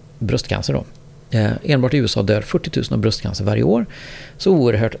sjukdomen bröstcancer då. Enbart i USA dör 40 000 av bröstcancer varje år. Så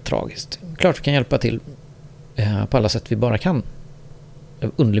oerhört tragiskt. Klart vi kan hjälpa till på alla sätt vi bara kan.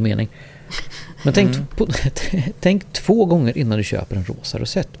 Underlig mening. Men tänk 2 gånger innan du köper en rosa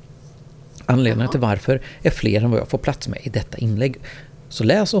rosett. Anledningen till varför är fler än vad jag får plats med i detta inlägg. Så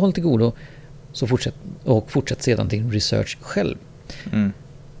läs och håll till godo så fortsätt sedan din research själv.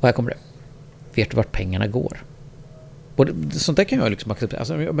 Och här kommer det. Vet du vart pengarna går? Och sånt där kan jag liksom acceptera.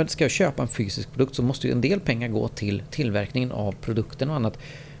 Alltså, ska jag köpa en fysisk produkt så måste ju en del pengar gå till tillverkningen av produkten och annat.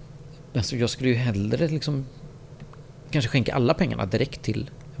 Alltså, jag skulle ju hellre liksom kanske skänka alla pengarna direkt till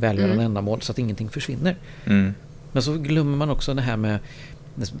välgörande ändamål så att ingenting försvinner. Men så glömmer man också det här med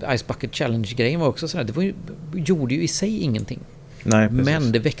Ice Bucket Challenge-grejen var också sådär. Gjorde ju i sig ingenting. Nej,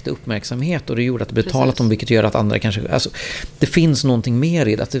 men det väckte uppmärksamhet och det gjorde att det blev talat om, vilket gör att andra kanske... Alltså, det finns någonting mer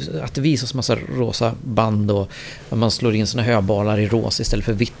i det. Att det visas massa rosa band och att man slår in sina höbalar i rosa istället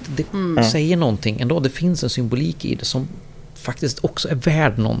för vitt. Det säger någonting ändå. Det finns en symbolik i det som faktiskt också är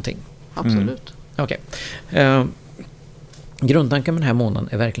värd någonting. Absolut. Okej. Grundtanken med den här månaden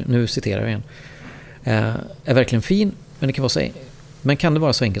är verkligen... Nu citerar jag igen. Är verkligen fin, men det kan vara så... Men kan det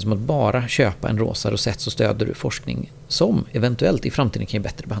vara så enkelt som att bara köpa en rosa rosett så stöder du forskning som eventuellt i framtiden kan ge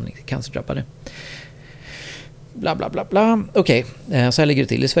bättre behandling till cancerdrabbade? Bla bla bla bla. Okej, så här ligger det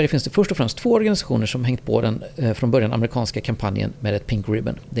till. I Sverige finns det först och främst 2 organisationer som hängt på den från början amerikanska kampanjen med ett pink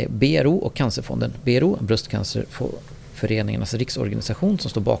ribbon. Det är BRO och Cancerfonden. BRO, Bröstcancerföreningarnas riksorganisation som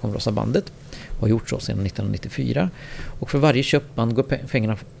står bakom Rosa bandet, har gjort så sedan 1994. Och för varje köpt band går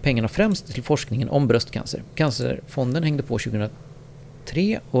pengarna främst till forskningen om bröstcancer. Cancerfonden hängde på 2003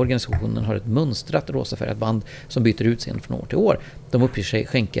 och organisationen har ett mönstrat rosafärgat band som byter utseende från år till år. De uppger sig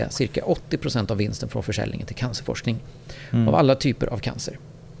skänka cirka 80% av vinsten från försäljningen till cancerforskning av alla typer av cancer.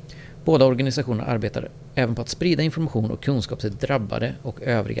 Båda organisationerna arbetar även på att sprida information och kunskap till drabbade och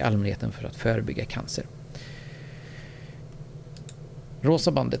övriga allmänheten för att förebygga cancer.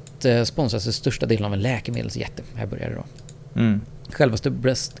 Rosa bandet sponsras till största delen av en läkemedelsjätte. Här börjar det då. Självaste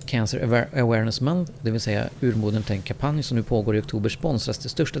Breast Cancer Awareness Month, det vill säga urmoden till en kampanj som nu pågår i oktober, sponsras till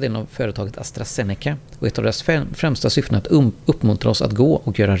största delen av företaget AstraZeneca och ett av deras främsta syften är att uppmuntra oss att gå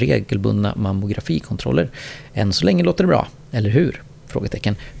och göra regelbundna mammografikontroller. Än så länge låter det bra, eller hur?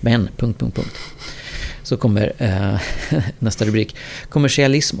 Frågetecken. Men... Så kommer nästa rubrik.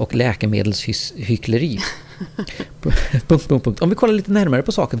 Kommersialism och läkemedelshyckleri. ... Om vi kollar lite närmare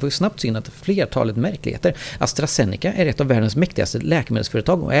på saken får vi snabbt syna att flertalet märkligheter. AstraZeneca är ett av världens mäktigaste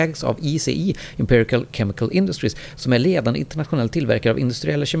läkemedelsföretag och ägs av ICI, Empirical Chemical Industries, som är ledande internationell tillverkare av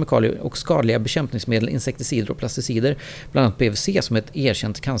industriella kemikalier och skadliga bekämpningsmedel, insekticider och plasticider, bland annat PVC som är ett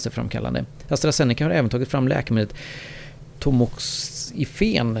erkänt cancerframkallande. AstraZeneca har även tagit fram läkemedlet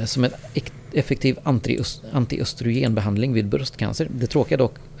Tamoxifen som är effektiv antiöstrogenbehandling vid bröstcancer. Det tråkiga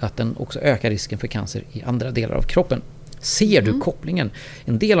dock att den också ökar risken för cancer i andra delar av kroppen. Ser du kopplingen?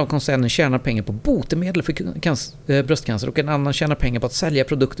 En del av koncernen tjänar pengar på botemedel för bröstcancer och en annan tjänar pengar på att sälja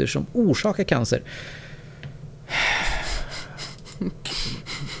produkter som orsakar cancer.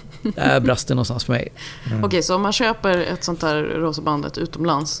 Det är brasten någonstans för mig. Okej, så om man köper ett sånt här rosa bandet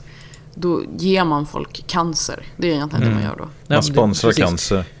utomlands, då ger man folk cancer. Det är egentligen det man gör då. Man sponsrar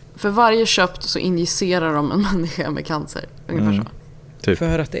cancer. För varje köpt så injicerar de en människa med cancer. Ungefär så. Typ.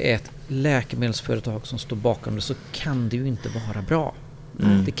 För att det är ett läkemedelsföretag som står bakom det så kan det ju inte vara bra.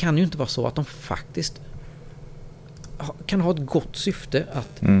 Det kan ju inte vara så att de faktiskt kan ha ett gott syfte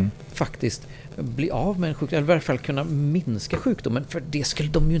att faktiskt bli av med en sjukdom, eller i varje fall kunna minska sjukdomen, för det skulle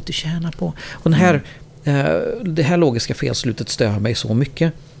de ju inte tjäna på. Och det här logiska felslutet stör mig så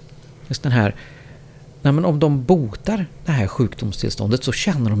mycket. Just den här, men om de botar det här sjukdomstillståndet så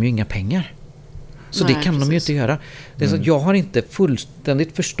tjänar de ju inga pengar. Så det kan de ju inte göra. Det är så att jag har inte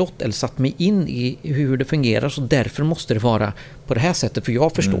fullständigt förstått eller satt mig in i hur det fungerar, så därför måste det vara på det här sättet, för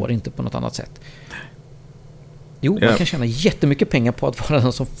jag förstår inte på något annat sätt. Jo, man kan tjäna jättemycket pengar på att vara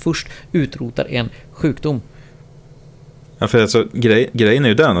den som först utrotar en sjukdom. Ja, för alltså, grejen är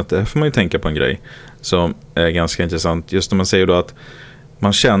ju den att det får man ju tänka på en grej som är ganska intressant. Just när man säger då att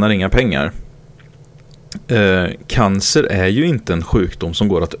man tjänar inga pengar. Cancer är ju inte en sjukdom som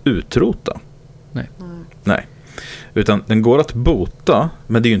går att utrota. Nej. Utan den går att bota,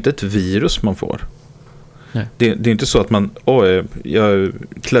 men det är ju inte ett virus man får. Nej. Det är inte så att man jag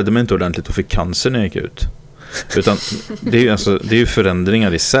klädde mig inte ordentligt och fick cancer när jag gick ut. Utan det är ju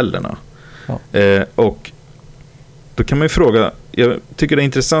förändringar i cellerna. Och då kan man ju fråga, jag tycker det är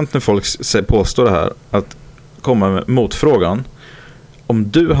intressant när folk påstår det här, att komma med motfrågan. Om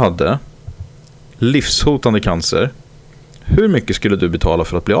du hade livshotande cancer, hur mycket skulle du betala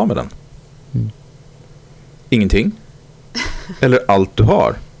för att bli av med den? Ingenting? Eller allt du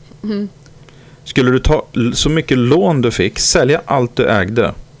har? Skulle du ta så mycket lån du fick, sälja allt du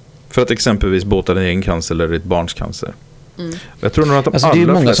ägde för att exempelvis bota din egen cancer eller ditt barns cancer? Jag tror nog att det är ju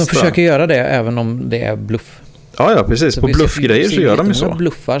många som försöker göra det, även om det är bluff. Ja, precis. På bluffgrejer så gör de ju så.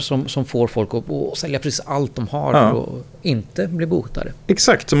 Bluffar som får folk att sälja precis allt de har för att inte bli botade.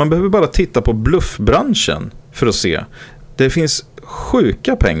 Exakt, så man behöver bara titta på bluffbranschen för att se. Det finns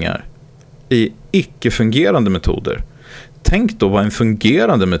sjuka pengar i icke-fungerande metoder. Tänk då vad en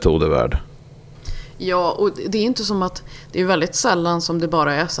fungerande metod är värd. Ja, och det är inte som att det är väldigt sällan som det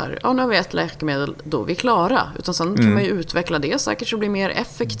bara är så här, ja, nu har vi ett läkemedel, då är vi klara. Utan sen kan man ju utveckla det säkert så det blir mer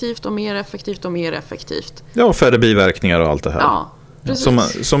effektivt och mer effektivt och mer effektivt. Ja, färre biverkningar och allt det här. Ja,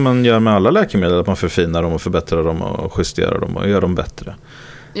 precis. Som man gör med alla läkemedel, att man förfinar dem och förbättrar dem och justerar dem och gör dem bättre.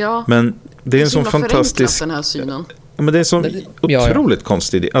 Ja, men det är en sån fantastisk... den här synen. Men det är en sån otroligt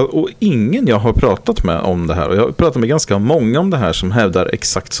konstig idé. Och ingen jag har pratat med om det här, och jag har pratat med ganska många om det här som hävdar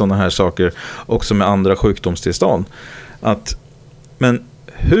exakt sådana här saker också med andra sjukdomstillstånd. Men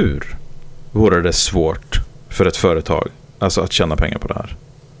hur vore det svårt för ett företag alltså att tjäna pengar på det här?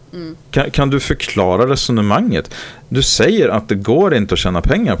 Kan du förklara resonemanget? Du säger att det går inte att tjäna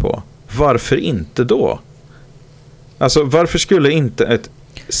pengar på. Varför inte då? Alltså varför skulle inte ett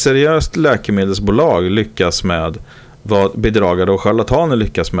seriöst läkemedelsbolag lyckas med vad bedragare och charlataner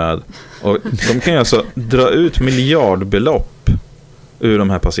lyckas med? Och de kan ju alltså dra ut miljardbelopp ur de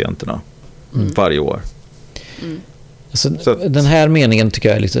här patienterna varje år. Alltså, den här meningen tycker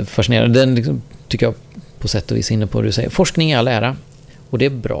jag är lite fascinerande. Den liksom, tycker jag på sätt och vis inne på det du säger. Forskning är all ära, och det är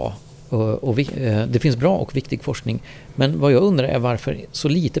bra. Och det finns bra och viktig forskning. Men vad jag undrar är varför så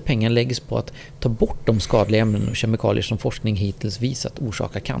lite pengar läggs på att ta bort de skadliga ämnen och kemikalier som forskning hittills visat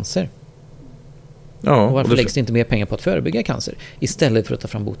orsakar cancer. Ja, och varför läggs det inte mer pengar på att förebygga cancer istället för att ta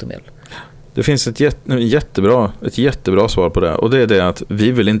fram botemedel? Det finns ett jättebra svar på det. Och det är det att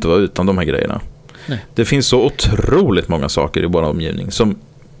vi vill inte vara utan de här grejerna. Nej. Det finns så otroligt många saker i vår omgivning som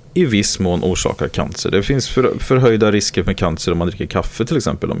i viss mån orsakar cancer. Det finns förhöjda risker med cancer om man dricker kaffe till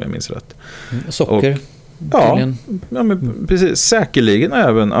exempel, om jag minns rätt. Socker. Ja, men precis. Säkerligen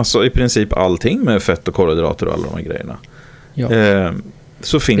även alltså i princip allting med fett och kolhydrater och alla de här grejerna. Ja.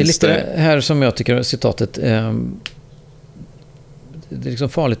 Så finns det är lite här som jag tycker citatet det är liksom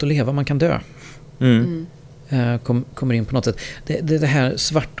farligt att leva, man kan dö. Kommer in på något sätt. Det här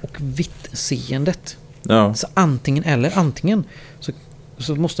svart och vitt seendet. Ja. Så antingen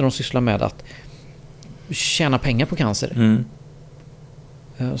så måste de syssla med att tjäna pengar på cancer.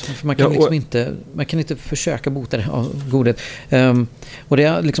 För man kan liksom inte försöka bota det av godhet. Och det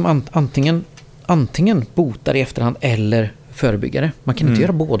är liksom antingen botar i efterhand eller förebyggare. Man kan inte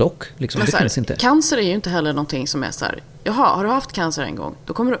göra både och. Liksom. Det finns inte. Cancer är ju inte heller någonting som är så här, jaha, har du haft cancer en gång,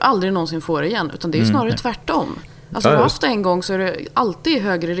 då kommer du aldrig någonsin få det igen. Utan det är ju snarare tvärtom. Alltså har du haft det en gång så är det alltid i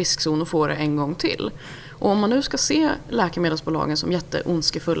högre riskzon att få det en gång till. Och om man nu ska se läkemedelsbolagen som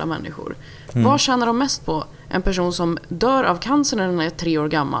jätteondskefulla människor, vad tjänar de mest på? En person som dör av cancer när den är 3 år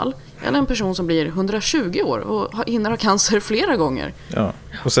gammal, eller en person som blir 120 år och hinner ha cancer flera gånger? Ja,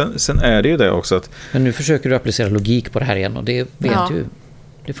 och sen är det ju det också att... Men nu försöker du applicera logik på det här igen, och det vet ju...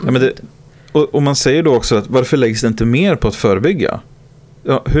 Det får inte. Och man säger då också att varför läggs det inte mer på att förebygga?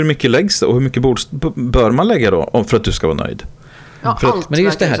 Ja, hur mycket läggs det och hur mycket bör man lägga då för att du ska vara nöjd? Ja, men det är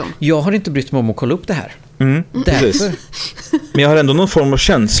just det här. Jag har inte brytt mig om att kolla upp det här. Därför. Men jag har ändå någon form av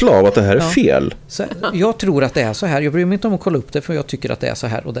känsla av att det här är fel. Så jag tror att det är så här. Jag bryr mig inte om att kolla upp det, för jag tycker att det är så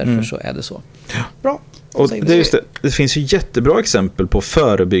här, och därför så är det så. Bra. Och det är just det finns ju jättebra exempel på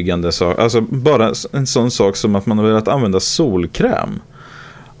förebyggande saker. Alltså bara en sån sak som att man har velat använda solkräm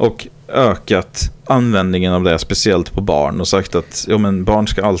och ökat användningen av det, speciellt på barn, och sagt att barn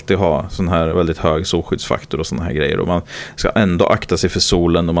ska alltid ha sån här väldigt hög solskyddsfaktor och såna här grejer, och man ska ändå akta sig för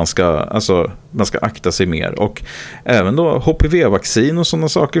solen, och man ska akta sig mer. Och även då HPV-vaccin och sådana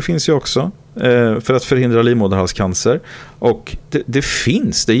saker finns ju också för att förhindra livmoderhalscancer, och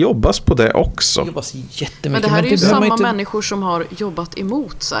det jobbas på det också. Det jobbas jättemycket. Men det här är ju samma människor som har jobbat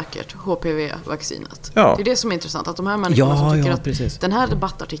emot säkert HPV-vaccinet. Ja. Det är det som är intressant, att de här människorna som tycker att precis. Den här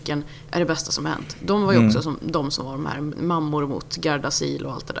debattartikeln är det bästa som hänt. De var ju också som de som var de här mammor mot Gardasil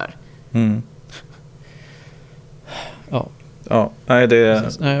och allt det där. Ja, nej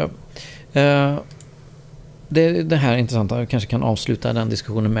det... Det här är intressant. Jag kanske kan avsluta den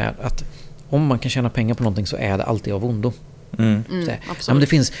diskussionen med att om man kan tjäna pengar på någonting så är det alltid av ondo. Ja, men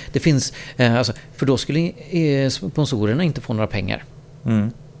det finns alltså, för då skulle sponsorerna inte få några pengar.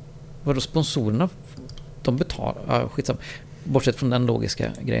 Vadå sponsorerna, de betalar, skitsam. Bortsett från den logiska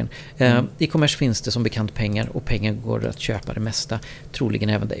grejen. I kommers finns det som bekant pengar, och pengar går att köpa det mesta, troligen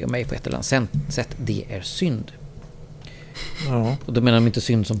även dig och mig på ett eller annat sätt. Det är synd. Ja. Och då menar de inte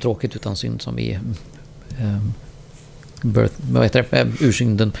synd som tråkigt, utan synd som vi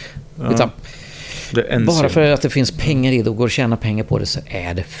ursynden. Ja. Bara för att det finns pengar i det och går att tjäna pengar på det, så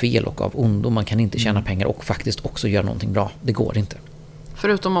är det fel och av ondo. Man kan inte tjäna pengar och faktiskt också göra någonting bra. Det går inte.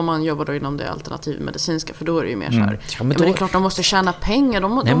 Förutom om man jobbar då inom det alternativmedicinska, för då är det ju mer så här. Men det är klart de måste tjäna pengar,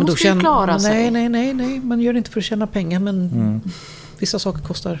 de måste ju klara sig. Nej, man gör det inte för att tjäna pengar, men vissa saker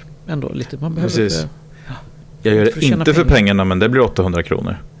kostar ändå lite. Man behöver precis. Jag gör det inte för pengarna, men det blir 800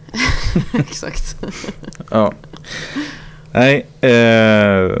 kronor. Exakt. Ja. Nej,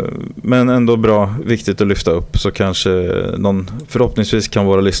 men ändå bra, viktigt att lyfta upp, så kanske någon, förhoppningsvis kan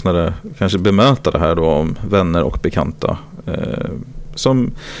våra lyssnare kanske bemöta det här då om vänner och bekanta,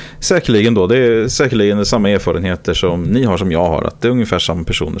 som säkerligen då, det är säkerligen samma erfarenheter som ni har som jag har, att det är ungefär samma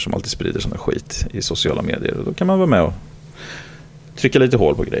personer som alltid sprider såna skit i sociala medier, och då kan man vara med och trycka lite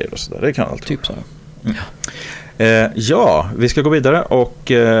hål på grejer och sådär, det kan alltid typ så. Ja, vi ska gå vidare, och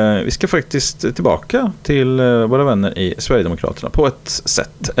vi ska faktiskt tillbaka till våra vänner i Sverigedemokraterna på ett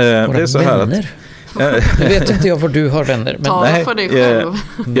sätt. Det är så här att jag vet inte jag var du har vänner, men nej, för dig själv.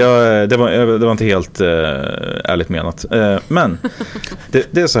 Det var inte helt ärligt menat. Men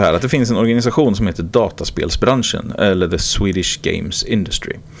det är så här att det finns en organisation som heter Dataspelsbranschen, eller The Swedish Games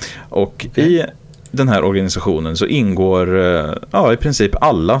Industry. Och i den här organisationen så ingår i princip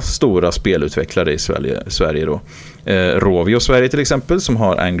alla stora spelutvecklare i Sverige då. Rovio Sverige till exempel, som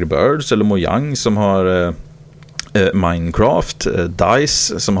har Angry Birds, eller Mojang som har Minecraft,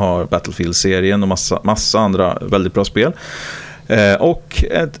 DICE som har Battlefield-serien och massa andra väldigt bra spel. Och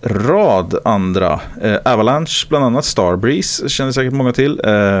ett rad andra, Avalanche bland annat, Starbreeze känner säkert många till.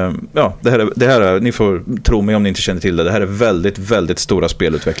 Det här är, ni får tro mig om ni inte känner till det, det här är väldigt, väldigt stora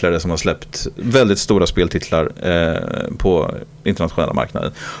spelutvecklare som har släppt väldigt stora speltitlar på internationella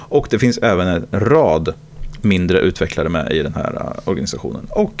marknaden. Och det finns även en rad mindre utvecklare med i den här organisationen.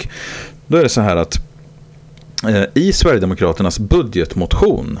 Och då är det så här att i Sverigedemokraternas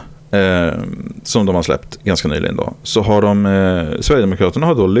budgetmotion som de har släppt ganska nyligen då, så har Sverigedemokraterna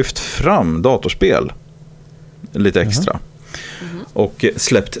har då lyft fram datorspel lite extra och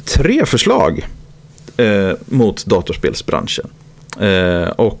släppt 3 förslag mot datorspelsbranschen.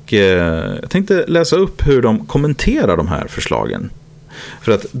 Och jag tänkte läsa upp hur de kommenterar de här förslagen.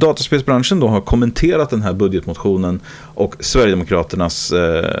 För att datorspelsbranschen då har kommenterat den här budgetmotionen och Sverigedemokraternas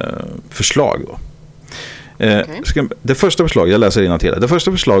förslag då. Det första förslaget, jag läser innantill. Det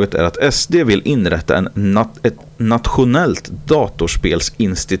första förslaget är att SD vill inrätta ett nationellt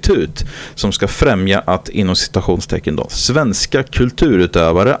datorspelsinstitut som ska främja att, inom citationstecken då, svenska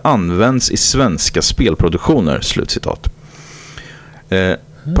kulturutövare används i svenska spelproduktioner, slutcitat.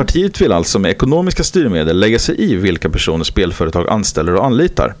 Partiet vill alltså med ekonomiska styrmedel lägga sig i vilka personer spelföretag anställer och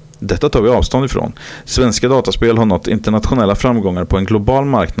anlitar. Detta tar vi avstånd ifrån. Svenska dataspel har nått internationella framgångar på en global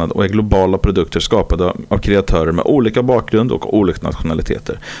marknad och är globala produkter skapade av kreatörer med olika bakgrund och olika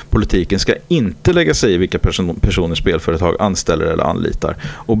nationaliteter. Politiken ska inte lägga sig i vilka personer spelföretag anställer eller anlitar.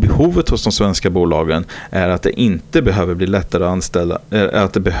 Och behovet hos de svenska bolagen är att det inte behöver bli lättare att anställa,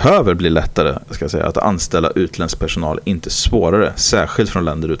 att anställa utländsk personal, inte svårare, särskilt från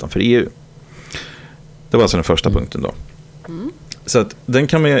länder utanför EU. Det var alltså den första punkten då. Så att den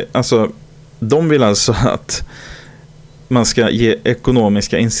kan man, alltså, de vill alltså att man ska ge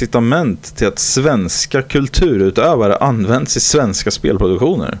ekonomiska incitament till att svenska kulturutövare används i svenska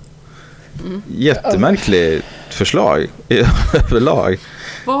spelproduktioner. Jättemärkligt förslag överlag.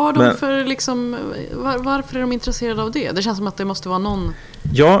 Vad har de för liksom, varför är de intresserade av det? Det känns som att det måste vara någon.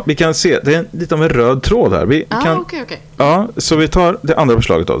 Ja, vi kan se, det är lite av en röd tråd här. Okej. Ja, så vi tar det andra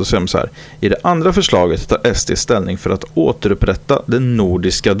förslaget då säger de så här. I det andra förslaget tar SD ställning för att återupprätta det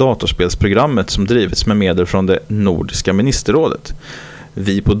nordiska datorspelsprogrammet som drivits med medel från det nordiska ministerrådet.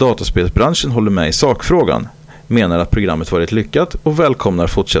 Vi på dataspelsbranschen håller med i sakfrågan, menar att programmet varit lyckat och välkomnar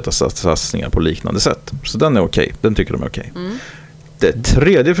fortsatta satsningar på liknande sätt. Så den är okej, den tycker de är okej. Det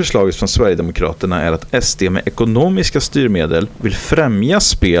tredje förslaget från Sverigedemokraterna är att SD med ekonomiska styrmedel vill främja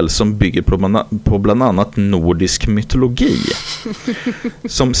spel som bygger på bland annat nordisk mytologi.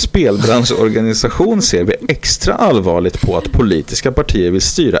 Som spelbranschorganisation ser vi extra allvarligt på att politiska partier vill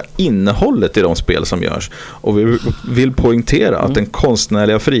styra innehållet i de spel som görs, och vi vill poängtera att den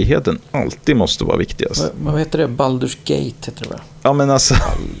konstnärliga friheten alltid måste vara viktigast. Vad heter det? Baldur's Gate heter det, va? Ja, men alltså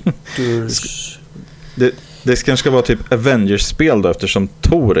Det kanske ska vara typ Avengers-spel då, eftersom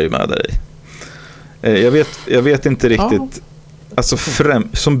Thor är med där i. Jag vet inte riktigt. Alltså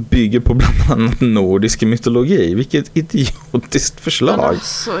som bygger på bland annat nordisk mytologi. Vilket idiotiskt förslag.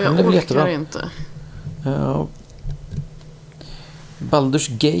 Alltså, jag orkar inte.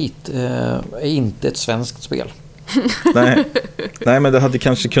 Baldur's Gate är inte ett svenskt spel. Nej, men det hade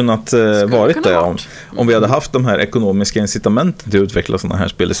kanske kunnat varit det om vi hade haft de här ekonomiska incitamenten till att utveckla sådana här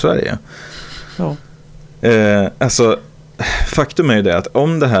spel i Sverige. Ja. Alltså, faktum är ju det att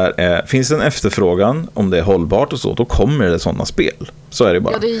om det här finns en efterfrågan, om det är hållbart och så, då kommer det sådana spel. Så är det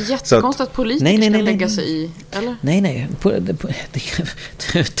bara. Ja, det är jättekonstigt att politiker ska lägga sig i, eller? Nej.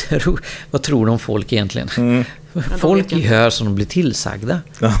 Vad tror de folk egentligen? Folk gör som de blir tillsagda.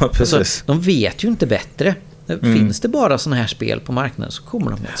 Ja, precis. Alltså, de vet ju inte bättre. Finns det bara såna här spel på marknaden så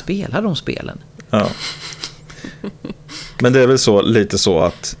kommer de att spela de spelen. Ja. Men det är väl lite så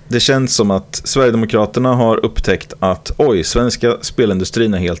att det känns som att Sverigedemokraterna har upptäckt att svenska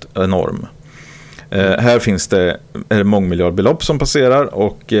spelindustrin är helt enorm. Här finns det mångmiljardbelopp som passerar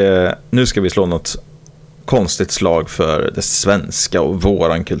och nu ska vi slå något konstigt slag för det svenska och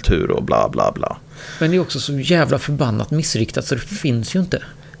våran kultur och bla bla bla. Men det är också så jävla förbannat missriktat så det finns ju inte.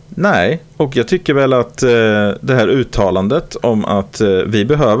 Nej, och jag tycker väl att det här uttalandet om att vi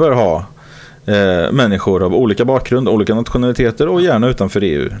behöver ha människor av olika bakgrund, olika nationaliteter och gärna utanför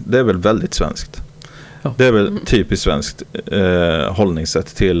EU, det är väl väldigt svenskt. Ja. Det är väl typiskt svenskt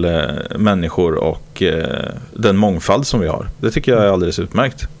hållningssätt till människor och den mångfald som vi har. Det tycker jag är alldeles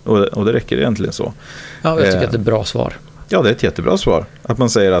utmärkt. Och det räcker egentligen så. Ja, jag tycker att det är ett bra svar. Ja, det är ett jättebra svar. Att man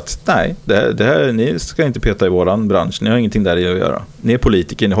säger att nej, det här, ni ska inte peta i våran bransch. Ni har ingenting där i att göra. Ni är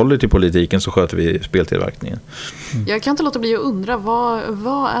politiker, ni håller till politiken, så sköter vi speltillverkningen. Jag kan inte låta bli att undra,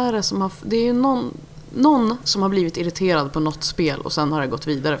 vad är det som har... Det är ju någon som har blivit irriterad på något spel och sen har det gått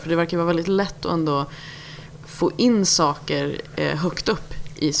vidare. För det verkar vara väldigt lätt att ändå få in saker högt upp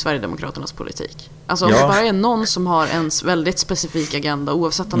i Sverigedemokraternas politik. Alltså om det bara är någon som har en väldigt specifik agenda,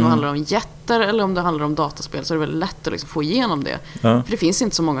 oavsett om det handlar om jätter eller om det handlar om dataspel, så är det väldigt lätt att liksom få igenom det. Ja. För det finns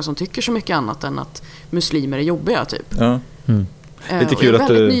inte så många som tycker så mycket annat än att muslimer är jobbiga typ. Ja. Lite kul jag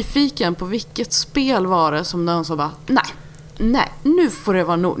är väldigt nyfiken på vilket spel var det som någon sa bara, nej, nu får det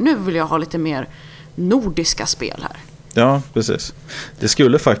vara nu vill jag ha lite mer nordiska spel här. Ja, precis. Det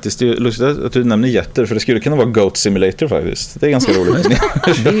skulle faktiskt, det är lustigt att du nämner jätter, för det skulle kunna vara Goat Simulator faktiskt. Det är ganska roligt.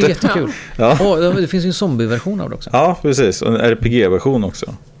 Det är jättekul. Ja. Det finns ju en zombie-version av det också. Ja, precis. Och en RPG-version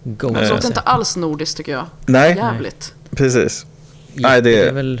också. Det låter inte alls nordiskt tycker jag. Nej. Jävligt. Precis. Nej, det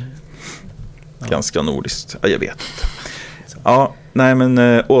är väl ganska nordiskt. Ja, jag vet inte. Ja, nej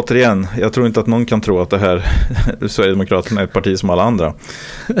men återigen, jag tror inte att någon kan tro att det här Sverigedemokraterna är ett parti som alla andra.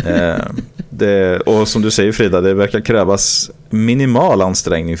 Och som du säger Frida, det verkar krävas minimal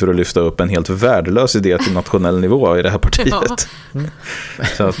ansträngning för att lyfta upp en helt värdelös idé till nationell nivå i det här partiet. Ja.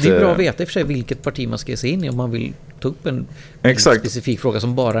 Så att, det är bra att veta i och för sig vilket parti man ska se in i om man vill ta upp en specifik fråga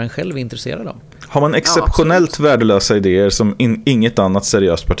som bara en själv är intresserad av. Har man exceptionellt värdelösa idéer som inget annat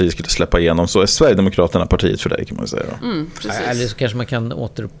seriöst parti skulle släppa igenom, så är Sverigedemokraterna partiet för dig, kan man säga. Eller så kanske man kan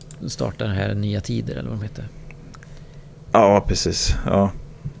återstarta den här Nya Tider eller vad de heter. Ja, precis. Ja.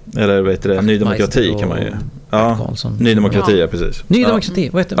 Eller vet du, Ny Demokrati kan man ju. Ja, Ny Demokrati, ja, precis. Ny Demokrati,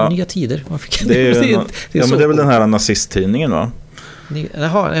 vad heter det? Nya Tider? Det är väl den här nazisttidningen, va?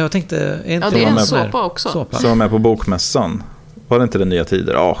 Jaha, jag tänkte... det är en såpa också. Som var med på bokmässan. Var det inte det Nya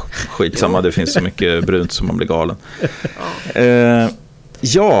Tider? Ja, skitsamma, det finns så mycket brunt som man blir galen.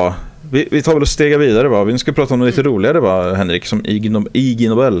 Vi tar väl och stegar vidare, va? Vi ska prata om något lite roligare, va, Henrik, som Ig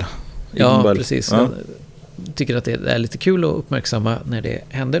Nobel. Ja, precis. Ja. Jag tycker att det är lite kul att uppmärksamma när det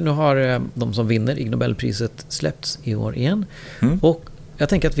händer. Nu har de som vinner Ig Nobelpriset släppts i år igen. Och jag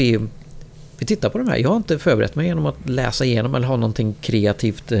tänker att vi tittar på de här. Jag har inte förberett mig genom att läsa igenom eller ha någonting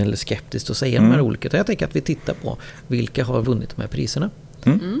kreativt eller skeptiskt att säga de här olika. Jag tänker att vi tittar på vilka har vunnit de här priserna.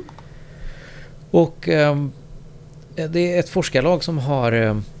 Och det är ett forskarlag som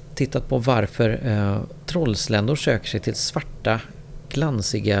har tittat på varför trollsländor söker sig till svarta,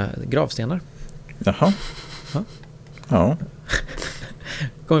 glansiga gravstenar. Jaha. Ja.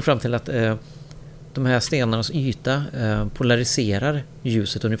 Kommer fram till att de här stenarnas yta polariserar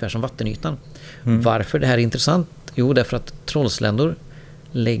ljuset ungefär som vattenytan. Varför det här är intressant? Jo, därför att trollsländor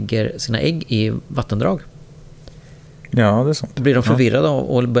lägger sina ägg i vattendrag. Ja, det är sant. Blir de förvirrade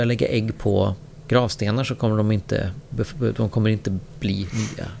och börjar lägga ägg på gravstenar så kommer de kommer inte bli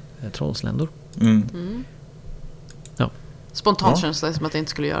nya trollsländor. Spontant känns det som att det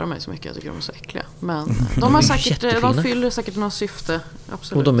inte skulle göra mig så mycket. Jag tycker de är så äckliga. Men de fyller säkert något syfte.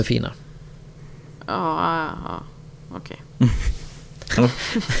 Absolut. Och de är fina. Ja, okej.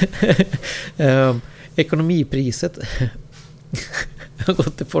 Ekonomipriset har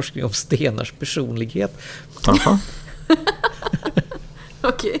gått till forskning om stenars personlighet. Aha.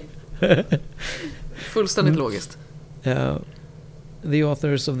 Okej. Fullständigt logiskt. The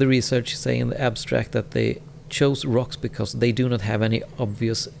authors of the research say in the abstract that they chose rocks because they do not have any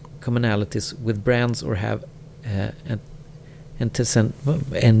obvious commonalities with brands or have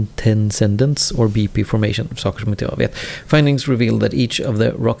antecedents or BP formation, saker som inte jag vet. Findings reveal that each of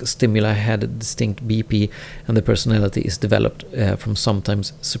the rock stimuli had a distinct BP and the personality is developed from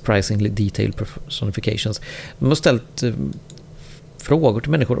sometimes surprisingly detailed personifications. De har ställt frågor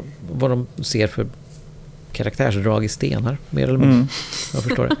till människor vad de ser för karaktärsdrag i stenar, mer eller mindre. Jag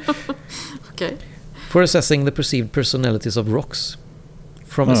förstår det. Okay. For assessing the perceived personalities of rocks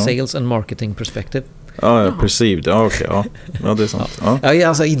from a sales and marketing perspective. Ja, perceived. Ja, okej. Ja, det är sant. Ja,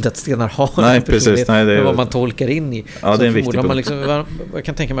 alltså inte att stenar har nej, precis. Nej, det är vad man tolkar in i. Ja, det är en viktig punkt. Liksom, jag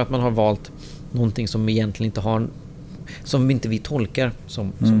kan tänka mig att man har valt någonting som egentligen inte har, som inte vi tolkar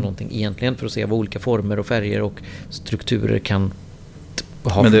som någonting egentligen, för att se vad olika former och färger och strukturer kan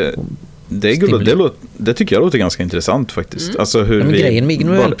ha. Men det tycker jag låter ganska intressant faktiskt. Alltså hur men grejen med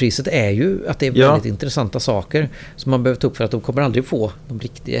Nobelpriset är ju att det är väldigt intressanta saker som man behöver ta upp, för att de kommer aldrig få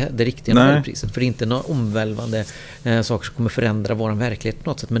det riktiga Nobelpriset, för det är inte några omvälvande saker som kommer förändra vår verklighet på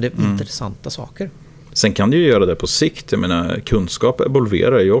något sätt, men det är intressanta saker. Sen kan det ju göra det på sikt. Jag menar, kunskap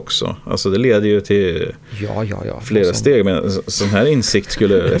evolverar ju också. Alltså det leder ju till flera steg. Men sån här insikt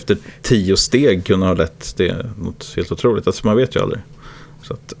skulle efter 10 steg kunna ha lett till något helt otroligt. Alltså man vet ju aldrig.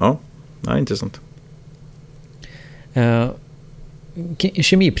 Så att, intressant.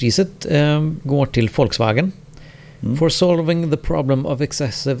 Kemipriset går till Volkswagen for solving the problem of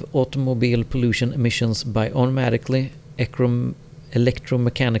excessive automobile pollution emissions by automatically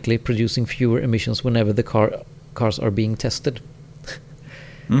electromechanically producing fewer emissions whenever the cars are being tested.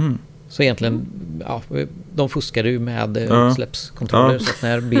 Så egentligen, de fuskade ju med utsläppskontroller, så att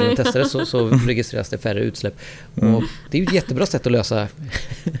när bilen testades så registreras det färre utsläpp. Och det är ju ett jättebra sätt att lösa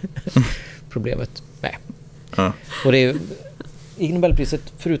problemet. Och det är ju i Nobelpriset,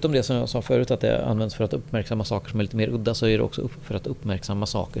 förutom det som jag sa förut, att det används för att uppmärksamma saker som är lite mer udda, så är det också för att uppmärksamma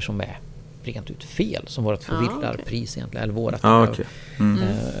saker som är rent ut fel, som vårt förvillarpris egentligen, eller vårat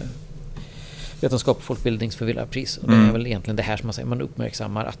vetenskap och folkbildningsförvillarpris. Och det är väl egentligen det här som man säger, man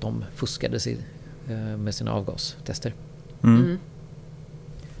uppmärksammar att de fuskade med sina avgastester.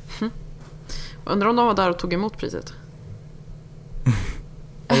 Undrar om de var där och tog emot priset?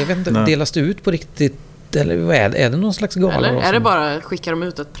 Jag vet inte, delas det ut på riktigt, eller vad är det någon slags gala? Eller är det bara, skickar de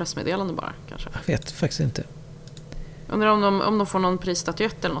ut ett pressmeddelande bara kanske? Jag vet faktiskt inte. Undrar om de får någon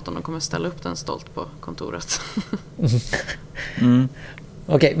prisstatyett eller något, om de kommer ställa upp den stolt på kontoret.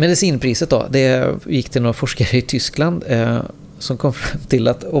 Okej, medicinpriset då. Det gick till några forskare i Tyskland som kom fram till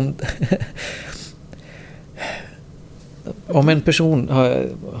att om en person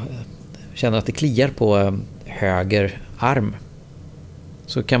känner att det kliar på höger arm,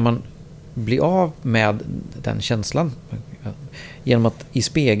 så kan man bli av med den känslan genom att i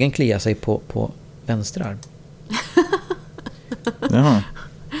spegeln klia sig på vänster arm. Jaha.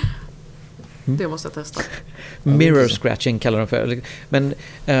 Det måste jag testa. Mirror scratching kallar de för. Men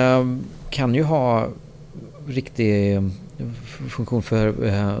kan ju ha riktig funktion för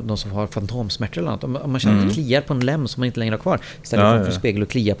de som har fantomsmärtor eller annat. Om man känner att det kliar på en lem som man inte längre har kvar, istället för spegel och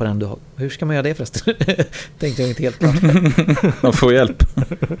klia på den du har. Hur ska man göra det förresten? Tänkte jag inte helt klart. Man får hjälp.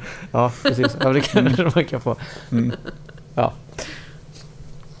 Ja, precis. Ja, det kan man kan få. Ja.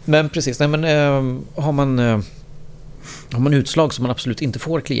 Men precis, nej, men har man utslag som man absolut inte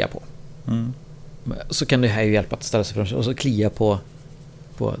får klia på, så kan det här ju hjälpa att ställa sig fram och så klia på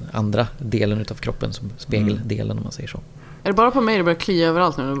andra delen av kroppen, som spegeldelen, om man säger så. Är det bara på mig det börjar klia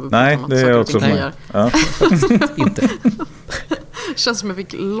överallt nu? Nej, det är också på mig. Ja. Inte. Känns som jag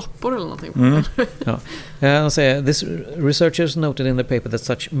fick loppor eller någonting. Han säger, this researchers noted in the paper that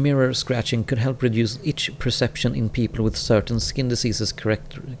such mirror scratching could help reduce itch perception in people with certain skin diseases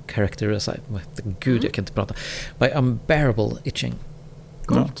characterized Gud, jag kan inte prata. By unbearable itching.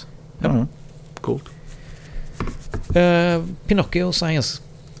 Coolt. Ja. Coolt. Pinocchio Science.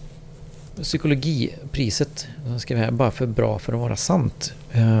 Psykologipriset, ska vi här, bara för bra för att vara sant.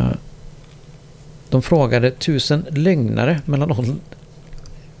 De frågade 1000 lögnare mellan åldern...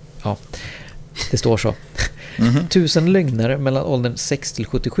 Ja, det står så. 1000 lögnare mellan åldern 6 till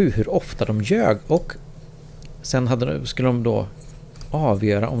 77 hur ofta de ljög, och sen skulle de då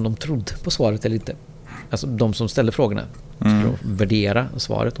avgöra om de trodde på svaret eller inte. Alltså de som ställde frågorna skulle då värdera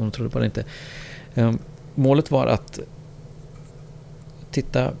svaret om de trodde på det eller inte. Målet var att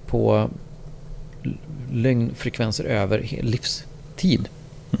titta på lögnfrekvenser över livstid.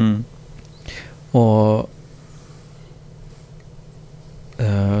 Och det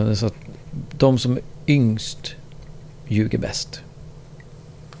är så att de som är yngst ljuger bäst.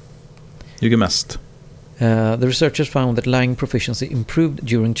 Ljuger mest. The researchers found that lying proficiency improved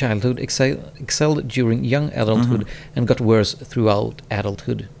during childhood, excelled during young adulthood and got worse throughout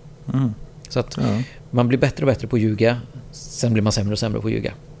adulthood. Så att man blir bättre och bättre på att ljuga, sen blir man sämre och sämre på att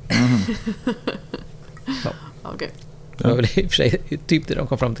ljuga. Okej. Det var väl i och för sig typ det de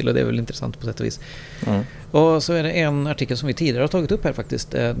kom fram till, och det är väl intressant på sätt och vis. Och så är det en artikel som vi tidigare har tagit upp här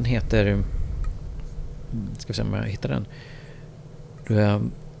faktiskt. Den heter, ska vi se om jag hittar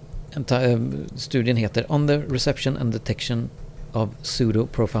den. Studien heter On the Reception and Detection of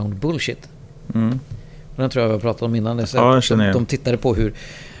Pseudo-Profound Bullshit. Den tror jag pratat om innan. De tittade på hur,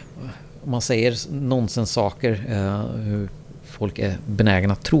 om man säger nonsenssaker, hur folk är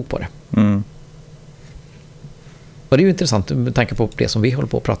benägna att tro på det. Och det är ju intressant med tanke på det som vi håller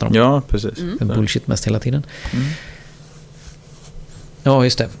på att prata om. Ja, precis. Bullshit mest hela tiden. Ja,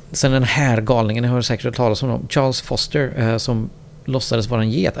 just det. Sen den här galningen, jag har säkert hört talas om Charles Foster, som låtsades vara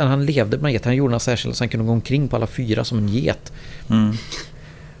en get. Han levde med en get. Han gjorde något särskilt så han kunde gå omkring på alla 4 som en get.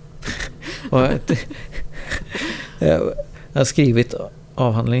 Och jag har skrivit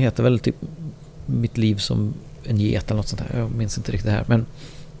avhandling, heter väl typ Mitt liv som en get eller något sånt där. Jag minns inte riktigt det här. Men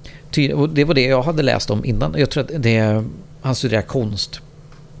och det var det jag hade läst om innan. Jag tror att han studerar konst.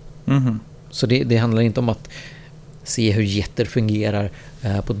 Så det handlar inte om att se hur getter fungerar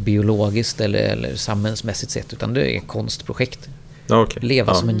på ett biologiskt eller samhällsmässigt sätt, utan det är konstprojekt.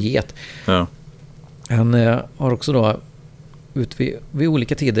 Leva som en get. Han har också då vid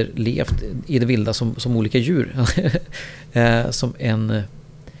olika tider levt i det vilda som olika djur. Som en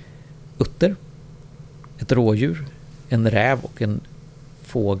utter, ett rådjur, en räv och en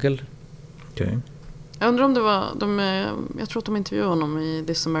fågel. Jag undrar om det var jag tror att de intervjuade honom i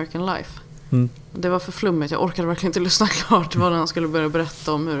This American Life. Det var för flummigt. Jag orkade verkligen inte lyssna klart. Det var när han skulle börja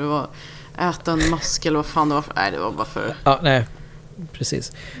berätta om hur det var äta en mask eller vad fan det var för. Nej, det var bara för... Ja, nej.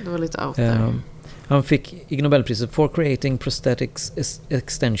 Precis. Det var lite out there. Han fick Ig Nobelpriset for creating prosthetics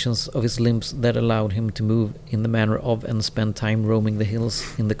extensions of his limbs that allowed him to move in the manner of and spend time roaming the hills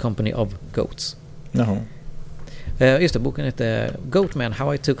in the company of goats. Just det, boken heter Goatman,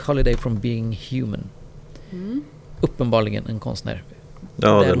 How I Took Holiday from Being Human. Uppenbarligen en konstnär.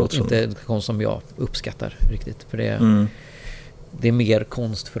 Det låter inte konst som jag uppskattar riktigt, för det är mer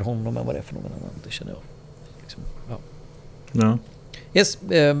konst för honom än vad det är för någon annan, det känner jag. Liksom, Yes,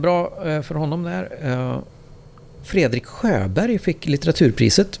 bra för honom där. Fredrik Sjöberg fick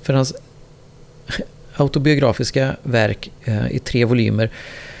litteraturpriset för hans autobiografiska verk i 3 volymer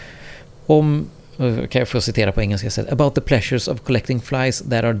om, kan jag få citera på engelska, About the pleasures of collecting flies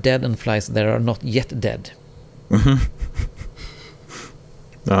that are dead and flies that are not yet dead.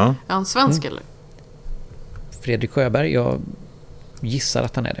 Är han svensk eller? Fredrik Sjöberg, jag gissar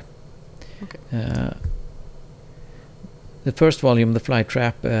att han är det. The first volume, The Fly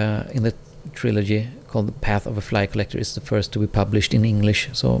Trap, in the trilogy called The Path of a Fly Collector, is the first to be published in English.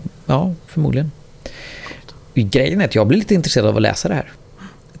 Så ja, förmodligen. Grejen är att jag blir lite intresserad av att läsa det här.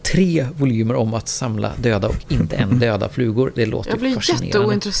 3 volymer om att samla döda och inte än döda flugor. Det låter fascinerande. Jag blir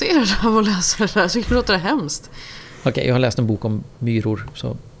jätteointresserad av att läsa det där. Så det låter hemskt. Okej, jag har läst en bok om myror.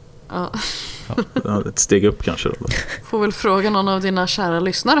 Så. Ett steg upp kanske då. Får väl fråga någon av dina kära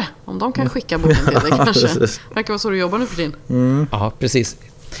lyssnare om de kan skicka boken till dig kanske. Verkar vara så du jobbar nu för din. Ja, precis.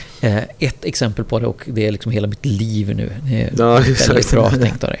 Ett exempel på det, och det är liksom hela mitt liv nu. Det är väldigt bra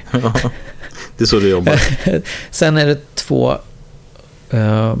tänkt av dig. Det är så du jobbar. Sen är det 2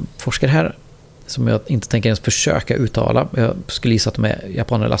 forskare här som jag inte tänker ens försöka uttala. Jag skulle gissa att de är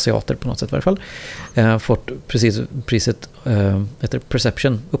japaner eller asiater på något sätt i varje fall. Fått precis priset heter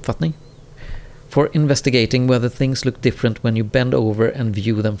Perception, uppfattning. For investigating whether things look different when you bend over and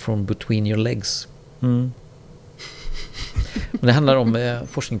view them from between your legs. Men det handlar om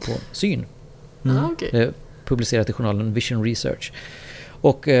forskning på syn. Det är publicerat i journalen Vision Research.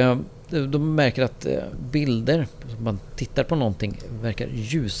 Och de märker att bilder, som man tittar på någonting, verkar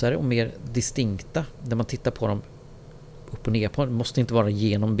ljusare och mer distinkta när man tittar på dem upp och ner på. Det måste inte vara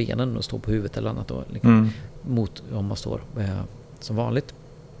genom benen och stå på huvudet eller annat då, liksom, mot om man står som vanligt.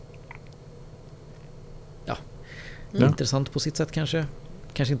 Intressant på sitt sätt kanske.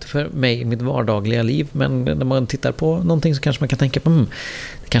 Kanske inte för mig i mitt vardagliga liv, men när man tittar på någonting så kanske man kan tänka på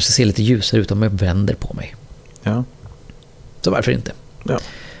det kanske ser lite ljusare ut om jag vänder på mig. Så varför inte?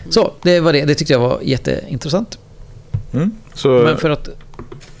 Så det var det. Det tyckte jag var jätteintressant. Men för att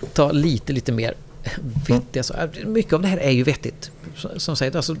ta lite mer vettiga, så mycket av det här är ju vettigt. Som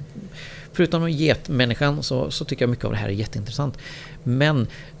sagt, alltså förutom getmänniskan så tycker jag mycket av det här är jätteintressant. Men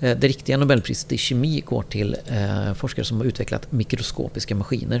det riktiga Nobelpriset i kemi går till forskare som har utvecklat mikroskopiska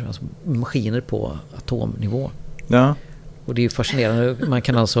maskiner, alltså maskiner på atomnivå. Ja. Och det är fascinerande. Man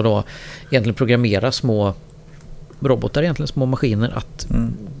kan alltså då egentligen programmera små robotar, egentligen små maskiner, att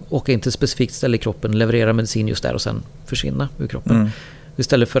åka in till ett specifikt ställe i kroppen, leverera medicin just där och sen försvinna ur kroppen.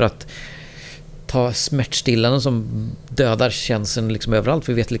 Istället för att ta smärtstillande som dödar känseln liksom överallt.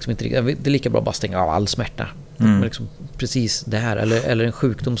 Vi vet liksom inte riktigt. Det är lika bra att bara stänga av all smärta. Men liksom precis det här. Eller en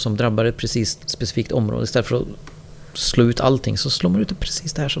sjukdom som drabbar ett precis specifikt område. Istället för att slå ut allting så slår man ut det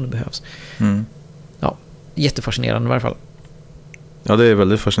precis det här som det behövs. Ja, jättefascinerande i varje fall. Ja, det är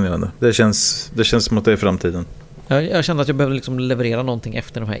väldigt fascinerande. Det känns som att det är framtiden. Jag kände att jag behövde liksom leverera någonting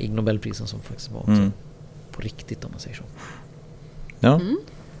efter de här Ig Nobelprisen som faktiskt var också på riktigt, om man säger så. Ja.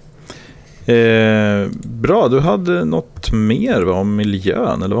 Bra, du hade något mer om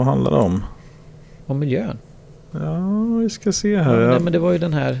miljön, eller vad handlar det om? Om miljön? Ja, vi ska se här. Nej, men det var ju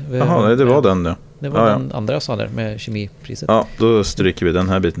den här... Jaha, det var den, ja. Det var den andra jag sa där med kemipriset. Ja, då stryker vi den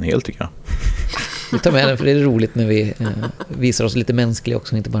här biten helt, tycker jag. Vi tar med den, för det är roligt när vi visar oss lite mänskliga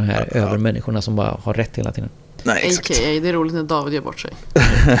också, inte bara de här övermänniskorna som bara har rätt hela tiden. Nej, exakt. AKA, det är roligt när David gör bort sig.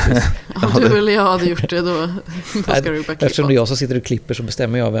 Om du eller jag hade gjort det, då ska du bara klippa. Eftersom det är jag som sitter och klipper så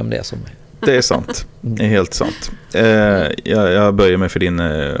bestämmer jag vem det är som... Det är sant. Det är helt sant. Jag böjer mig för din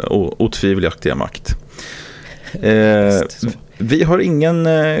otvivelaktiga makt. Vi har ingen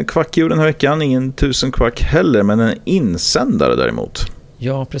kvackdjur den här veckan, ingen 1000 kvack heller, men en insändare däremot.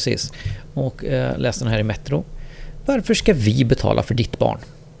 Ja, precis. Och läste den här i Metro. Varför ska vi betala för ditt barn?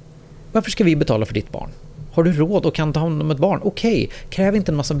 Varför ska vi betala för ditt barn? Har du råd och kan ta hand om ett barn? Okej, kräv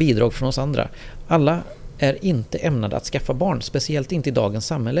inte en massa bidrag från oss andra. Alla är inte ämnade att skaffa barn, speciellt inte i dagens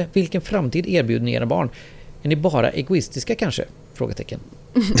samhälle. Vilken framtid erbjuder ni era barn? Är ni bara egoistiska kanske? Frågetecken.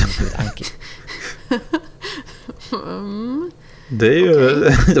 Det är ju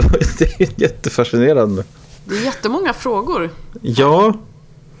det är jättefascinerande. Det är jättemånga frågor. Ja.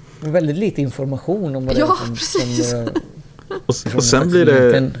 Väldigt lite information om vad det är precis. Och sen blir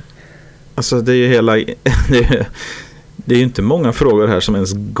det... Alltså det är ju hela... Det är ju inte många frågor här som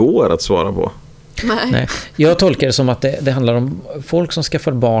ens går att svara på. Nej. Jag tolkar det som att det handlar om folk som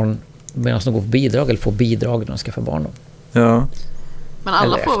skaffar barn medan de går på bidrag, eller får bidrag när de skaffar barn. Ja. Men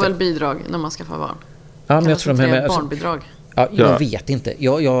alla får väl bidrag när man skaffar barn? Ja, men jag tror de här med barnbidrag. Ja, jag vet inte.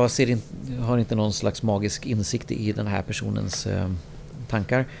 Jag har inte någon slags magisk insikt i den här personens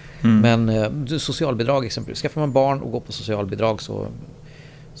tankar. Men socialbidrag exempelvis. Skaffar man barn och går på socialbidrag så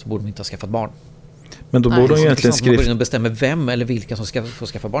borde man inte ha skaffat barn. Men då borde de egentligen skriva... Man bestämmer vem eller vilka som ska få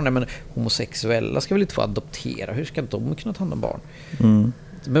skaffa barn. Nej, men homosexuella ska väl inte få adoptera. Hur ska de kunna ta hand om barn?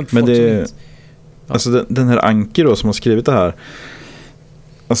 Men det... Alltså den här Anki då som har skrivit det här,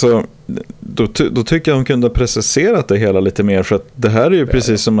 alltså då tycker jag de kunde ha preciserat det hela lite mer, för att det här är ju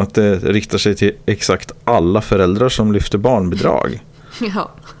precis som att det riktar sig till exakt alla föräldrar som lyfter barnbidrag.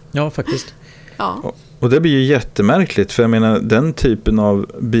 Ja, faktiskt. Ja. Och det blir ju jättemärkligt, för jag menar, den typen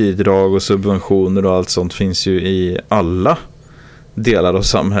av bidrag och subventioner och allt sånt finns ju i alla delar av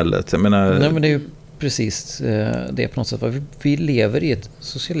samhället. Jag menar... Nej, men det är ju precis det på något sätt. Vi lever i ett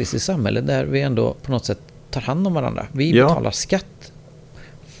socialistiskt samhälle där vi ändå på något sätt tar hand om varandra. Vi betalar skatt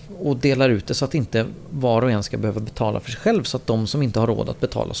och delar ut det så att inte var och en ska behöva betala för sig själv, så att de som inte har råd att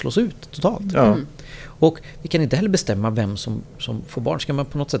betala slås ut totalt. Ja. Och vi kan inte heller bestämma vem som får barn. Ska man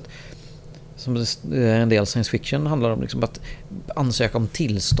på något sätt, som en del science fiction handlar om, liksom att ansöka om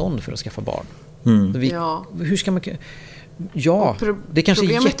tillstånd för att skaffa barn. Hur ska man... Ja, det kanske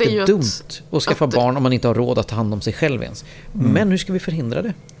är jättedumt att skaffa barn om man inte har råd att ta hand om sig själv ens. Men hur ska vi förhindra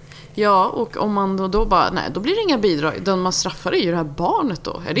det? Ja, och om man då bara, nej, då blir det inga bidrag. Den man straffar är ju det här barnet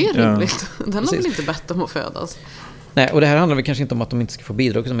då. Är det rimligt? Den har väl inte bett om att födas? Nej, och det här handlar väl kanske inte om att de inte ska få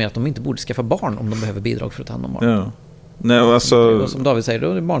bidrag, utan mer att de inte borde skaffa barn om de behöver bidrag för att ta hand om barn. Ja. Nej, alltså... Som David säger,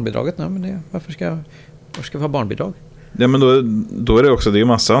 då är barnbidraget. Nej, men varför ska vi ha barnbidrag? Ja, men då är det också, det är ju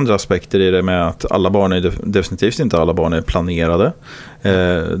massa andra aspekter i det med att alla barn är definitivt inte alla barn är planerade.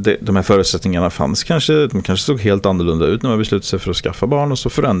 De här förutsättningarna fanns de kanske såg helt annorlunda ut när man beslutade sig för att skaffa barn, och så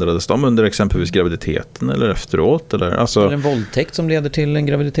förändrades de under exempelvis graviditeten eller efteråt. Eller en våldtäkt som leder till en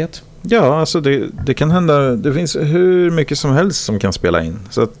graviditet. Ja, alltså det kan hända, det finns hur mycket som helst som kan spela in.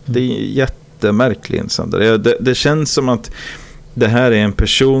 Så att det är jättemärkligt. Det känns som att det här är en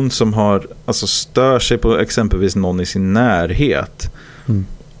person som har, alltså, stör sig på exempelvis någon i sin närhet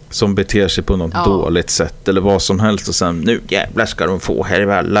som beter sig på något dåligt sätt eller vad som helst, och sen nu jävlar ska de få här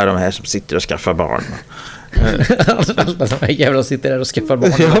alla de här som sitter och skaffar barn. Alla de här jävla sitter där och skaffar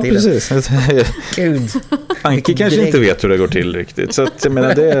barn hela Ja, tiden. precis. Gud. Anki kanske inte vet hur det går till riktigt. Så att, jag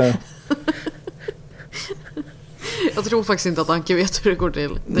menar, det... Jag tror faktiskt inte att Anki vet hur det går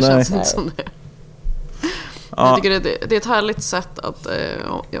till. Det Nej. känns inte som det. Ja. Jag tycker det är ett härligt sätt att,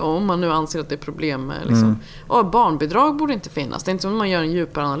 om man nu anser att det är problem med liksom, barnbidrag borde inte finnas. Det är inte som att man gör en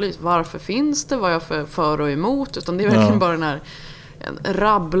djupare analys. Varför finns det? Vad är jag för och emot? Utan det är verkligen bara den här en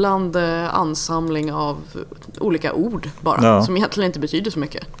rabblande ansamling av olika ord bara, som egentligen inte betyder så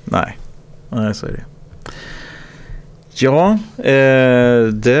mycket. Nej, så är det. Ja,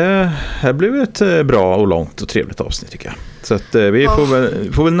 det här blev ett bra och långt och trevligt avsnitt tycker jag. Så att vi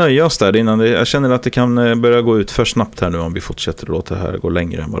får väl nöja oss där innan jag känner att det kan börja gå ut för snabbt här nu om vi fortsätter att låta det här gå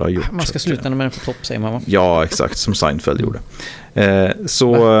längre än vad det har gjort. Man ska sluta när man är på topp, säger man, va? Ja, exakt, som Seinfeld gjorde.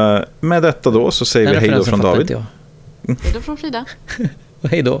 Så med detta då så säger vi hej då från David. Hej då från Frida. Och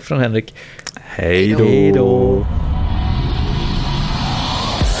hej då från Henrik. Hej då.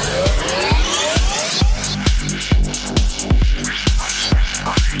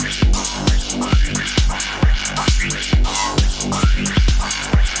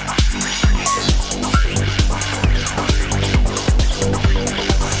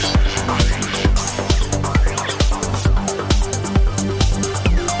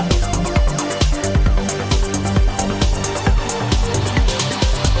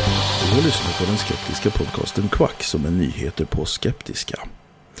 På den skeptiska podcasten Quack som är nyheter på skeptiska.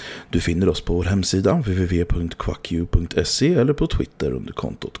 Du finner oss på vår hemsida www.quacku.se eller på Twitter under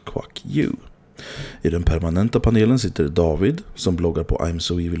kontot quacku. I den permanenta panelen sitter David som bloggar på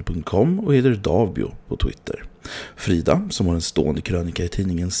imsoevil.com och heter Davbio på Twitter. Frida som har en stående krönika i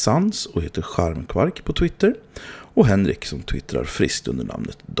tidningen Sans och heter Charmkvark på Twitter. Och Henrik som twittrar friskt under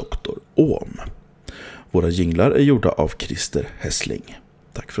namnet Dr. Ohm. Våra jinglar är gjorda av Christer Hessling.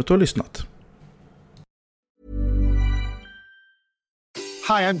 Tack för att du har lyssnat.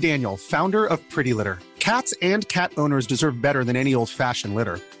 Hi, I'm Daniel, founder of Pretty Litter. Cats and cat owners deserve better than any old-fashioned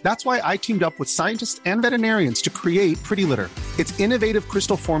litter. That's why I teamed up with scientists and veterinarians to create Pretty Litter. Its innovative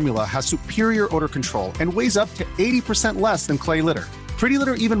crystal formula has superior odor control and weighs up to 80% less than clay litter. Pretty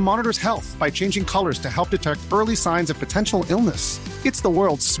Litter even monitors health by changing colors to help detect early signs of potential illness. It's the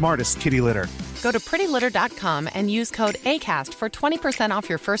world's smartest kitty litter. Go to prettylitter.com and use code ACAST for 20% off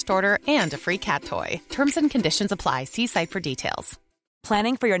your first order and a free cat toy. Terms and conditions apply. See site for details.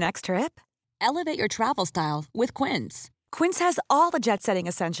 Planning for your next trip? Elevate your travel style with Quince. Quince has all the jet-setting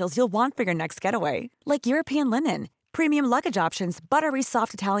essentials you'll want for your next getaway, like European linen, premium luggage options, buttery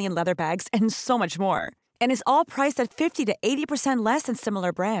soft Italian leather bags, and so much more. And is all priced at 50 to 80% less than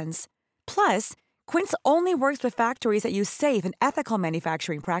similar brands. Plus, Quince only works with factories that use safe and ethical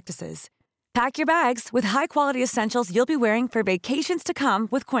manufacturing practices. Pack your bags with high-quality essentials you'll be wearing for vacations to come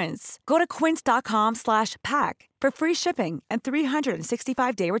with Quince. Go to quince.com/pack for free shipping and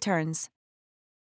 365-day returns.